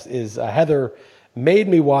podcast, is Heather made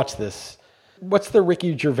me watch this. What's the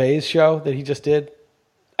Ricky Gervais show that he just did?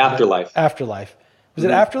 Afterlife. Was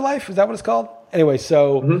it Afterlife? Is that what it's called? Anyway,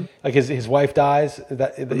 so like his wife dies in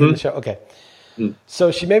the show. Okay,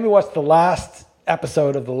 so she made me watch the last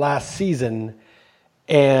episode of the last season,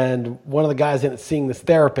 and one of the guys in it seeing this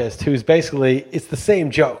therapist who's basically it's the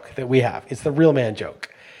same joke that we have. It's the real man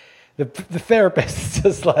joke. The therapist is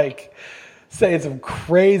just like saying some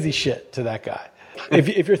crazy shit to that guy.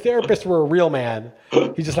 If your therapist were a real man,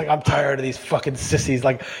 he's just like, I'm tired of these fucking sissies.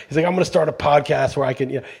 Like, he's like, I'm going to start a podcast where I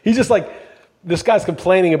can, he's just like, this guy's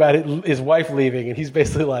complaining about his wife leaving, and he's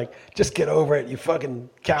basically like, just get over it, you fucking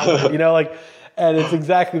coward, and it's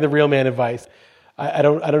exactly the real man advice. I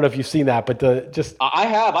don't know if you've seen that, but I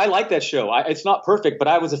have. I like that show. It's not perfect, but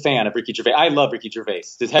I was a fan of Ricky Gervais. I love Ricky Gervais.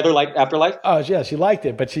 Does Heather like Afterlife? Oh yeah, she liked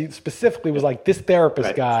it, but she specifically was like, this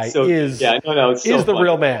therapist guy is the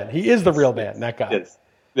real man. He is the real man. That guy. Yes.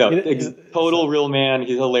 No, total real man.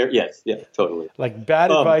 He's hilarious. Yes, yeah, totally. Like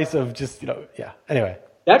bad advice of just Anyway.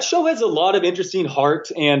 That show has a lot of interesting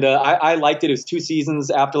heart, and I liked it. It was 2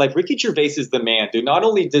 seasons. Afterlife. Ricky Gervais is the man, dude. Not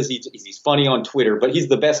only he's funny on Twitter, but he's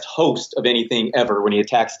the best host of anything ever when he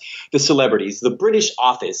attacks the celebrities. The British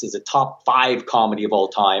Office is a top 5 comedy of all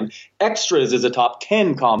time. Extras is a top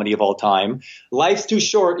 10 comedy of all time. Life's Too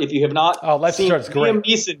Short. If you have not seen Liam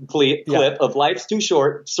Neeson clip of Life's Too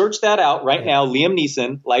Short, search that out right now. Liam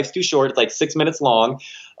Neeson, Life's Too Short. It's like 6 minutes long.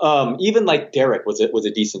 Even like Derek was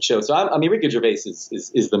a decent show. So I mean, Ricky Gervais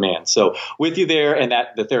is the man. So with you there, and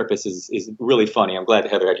that the therapist is really funny. I'm glad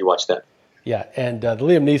Heather had you watch that. Yeah, and the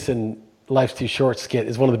Liam Neeson Life's Too Short skit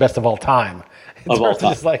is one of the best of all time. Of all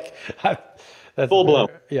time, just like that's full blown.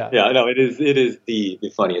 Yeah. No, it is the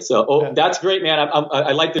funniest. So that's great, man.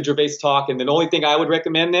 I like the Gervais talk, and the only thing I would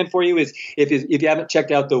recommend then for you is if you haven't checked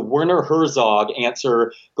out the Werner Herzog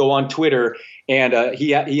answer, go on Twitter. And he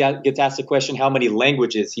gets asked the question how many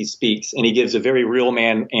languages he speaks, and he gives a very real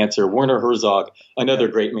man answer. Werner Herzog, another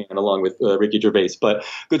great man, along with Ricky Gervais. But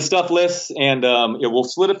good stuff, Liz. And we'll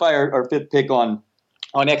solidify our 5th pick on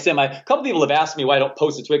XM. A couple people have asked me why I don't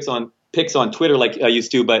post the picks on Twitter like I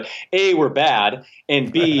used to, but A, we're bad,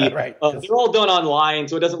 and B, they're all done online,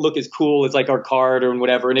 so it doesn't look as cool as like our card or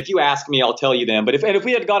whatever. And if you ask me, I'll tell you them. But if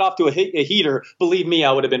we had got off to a heater, believe me,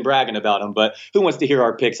 I would have been bragging about them. But who wants to hear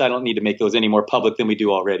our picks? I don't need to make those any more public than we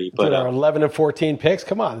do already. But our 11 and 14 picks,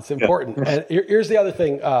 come on, it's important. And here's the other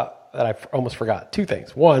thing that I almost forgot. 2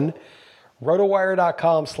 things. One,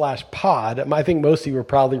 rotowire.com/pod. I think most of you are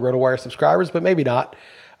probably RotoWire subscribers, but maybe not.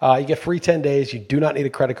 You get free 10 days. You do not need a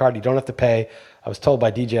credit card. You don't have to pay. I was told by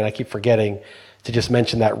DJ, and I keep forgetting to just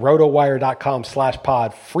mention that,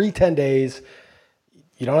 rotowire.com/pod, free 10 days.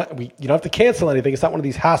 You don't have to cancel anything. It's not one of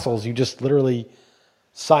these hassles. You just literally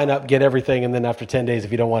sign up, get everything, and then after 10 days,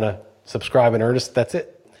 if you don't want to subscribe in earnest, that's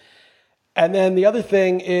it. And then the other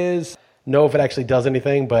thing is, know if it actually does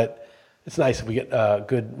anything, but it's nice if we get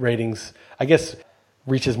good ratings. I guess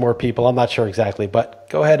reaches more people. I'm not sure exactly, but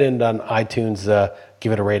go ahead and on iTunes,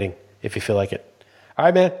 give it a rating if you feel like it. All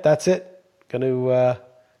right, man, that's it.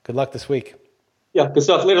 Good luck this week. Yeah, good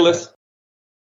stuff. Later, Liz.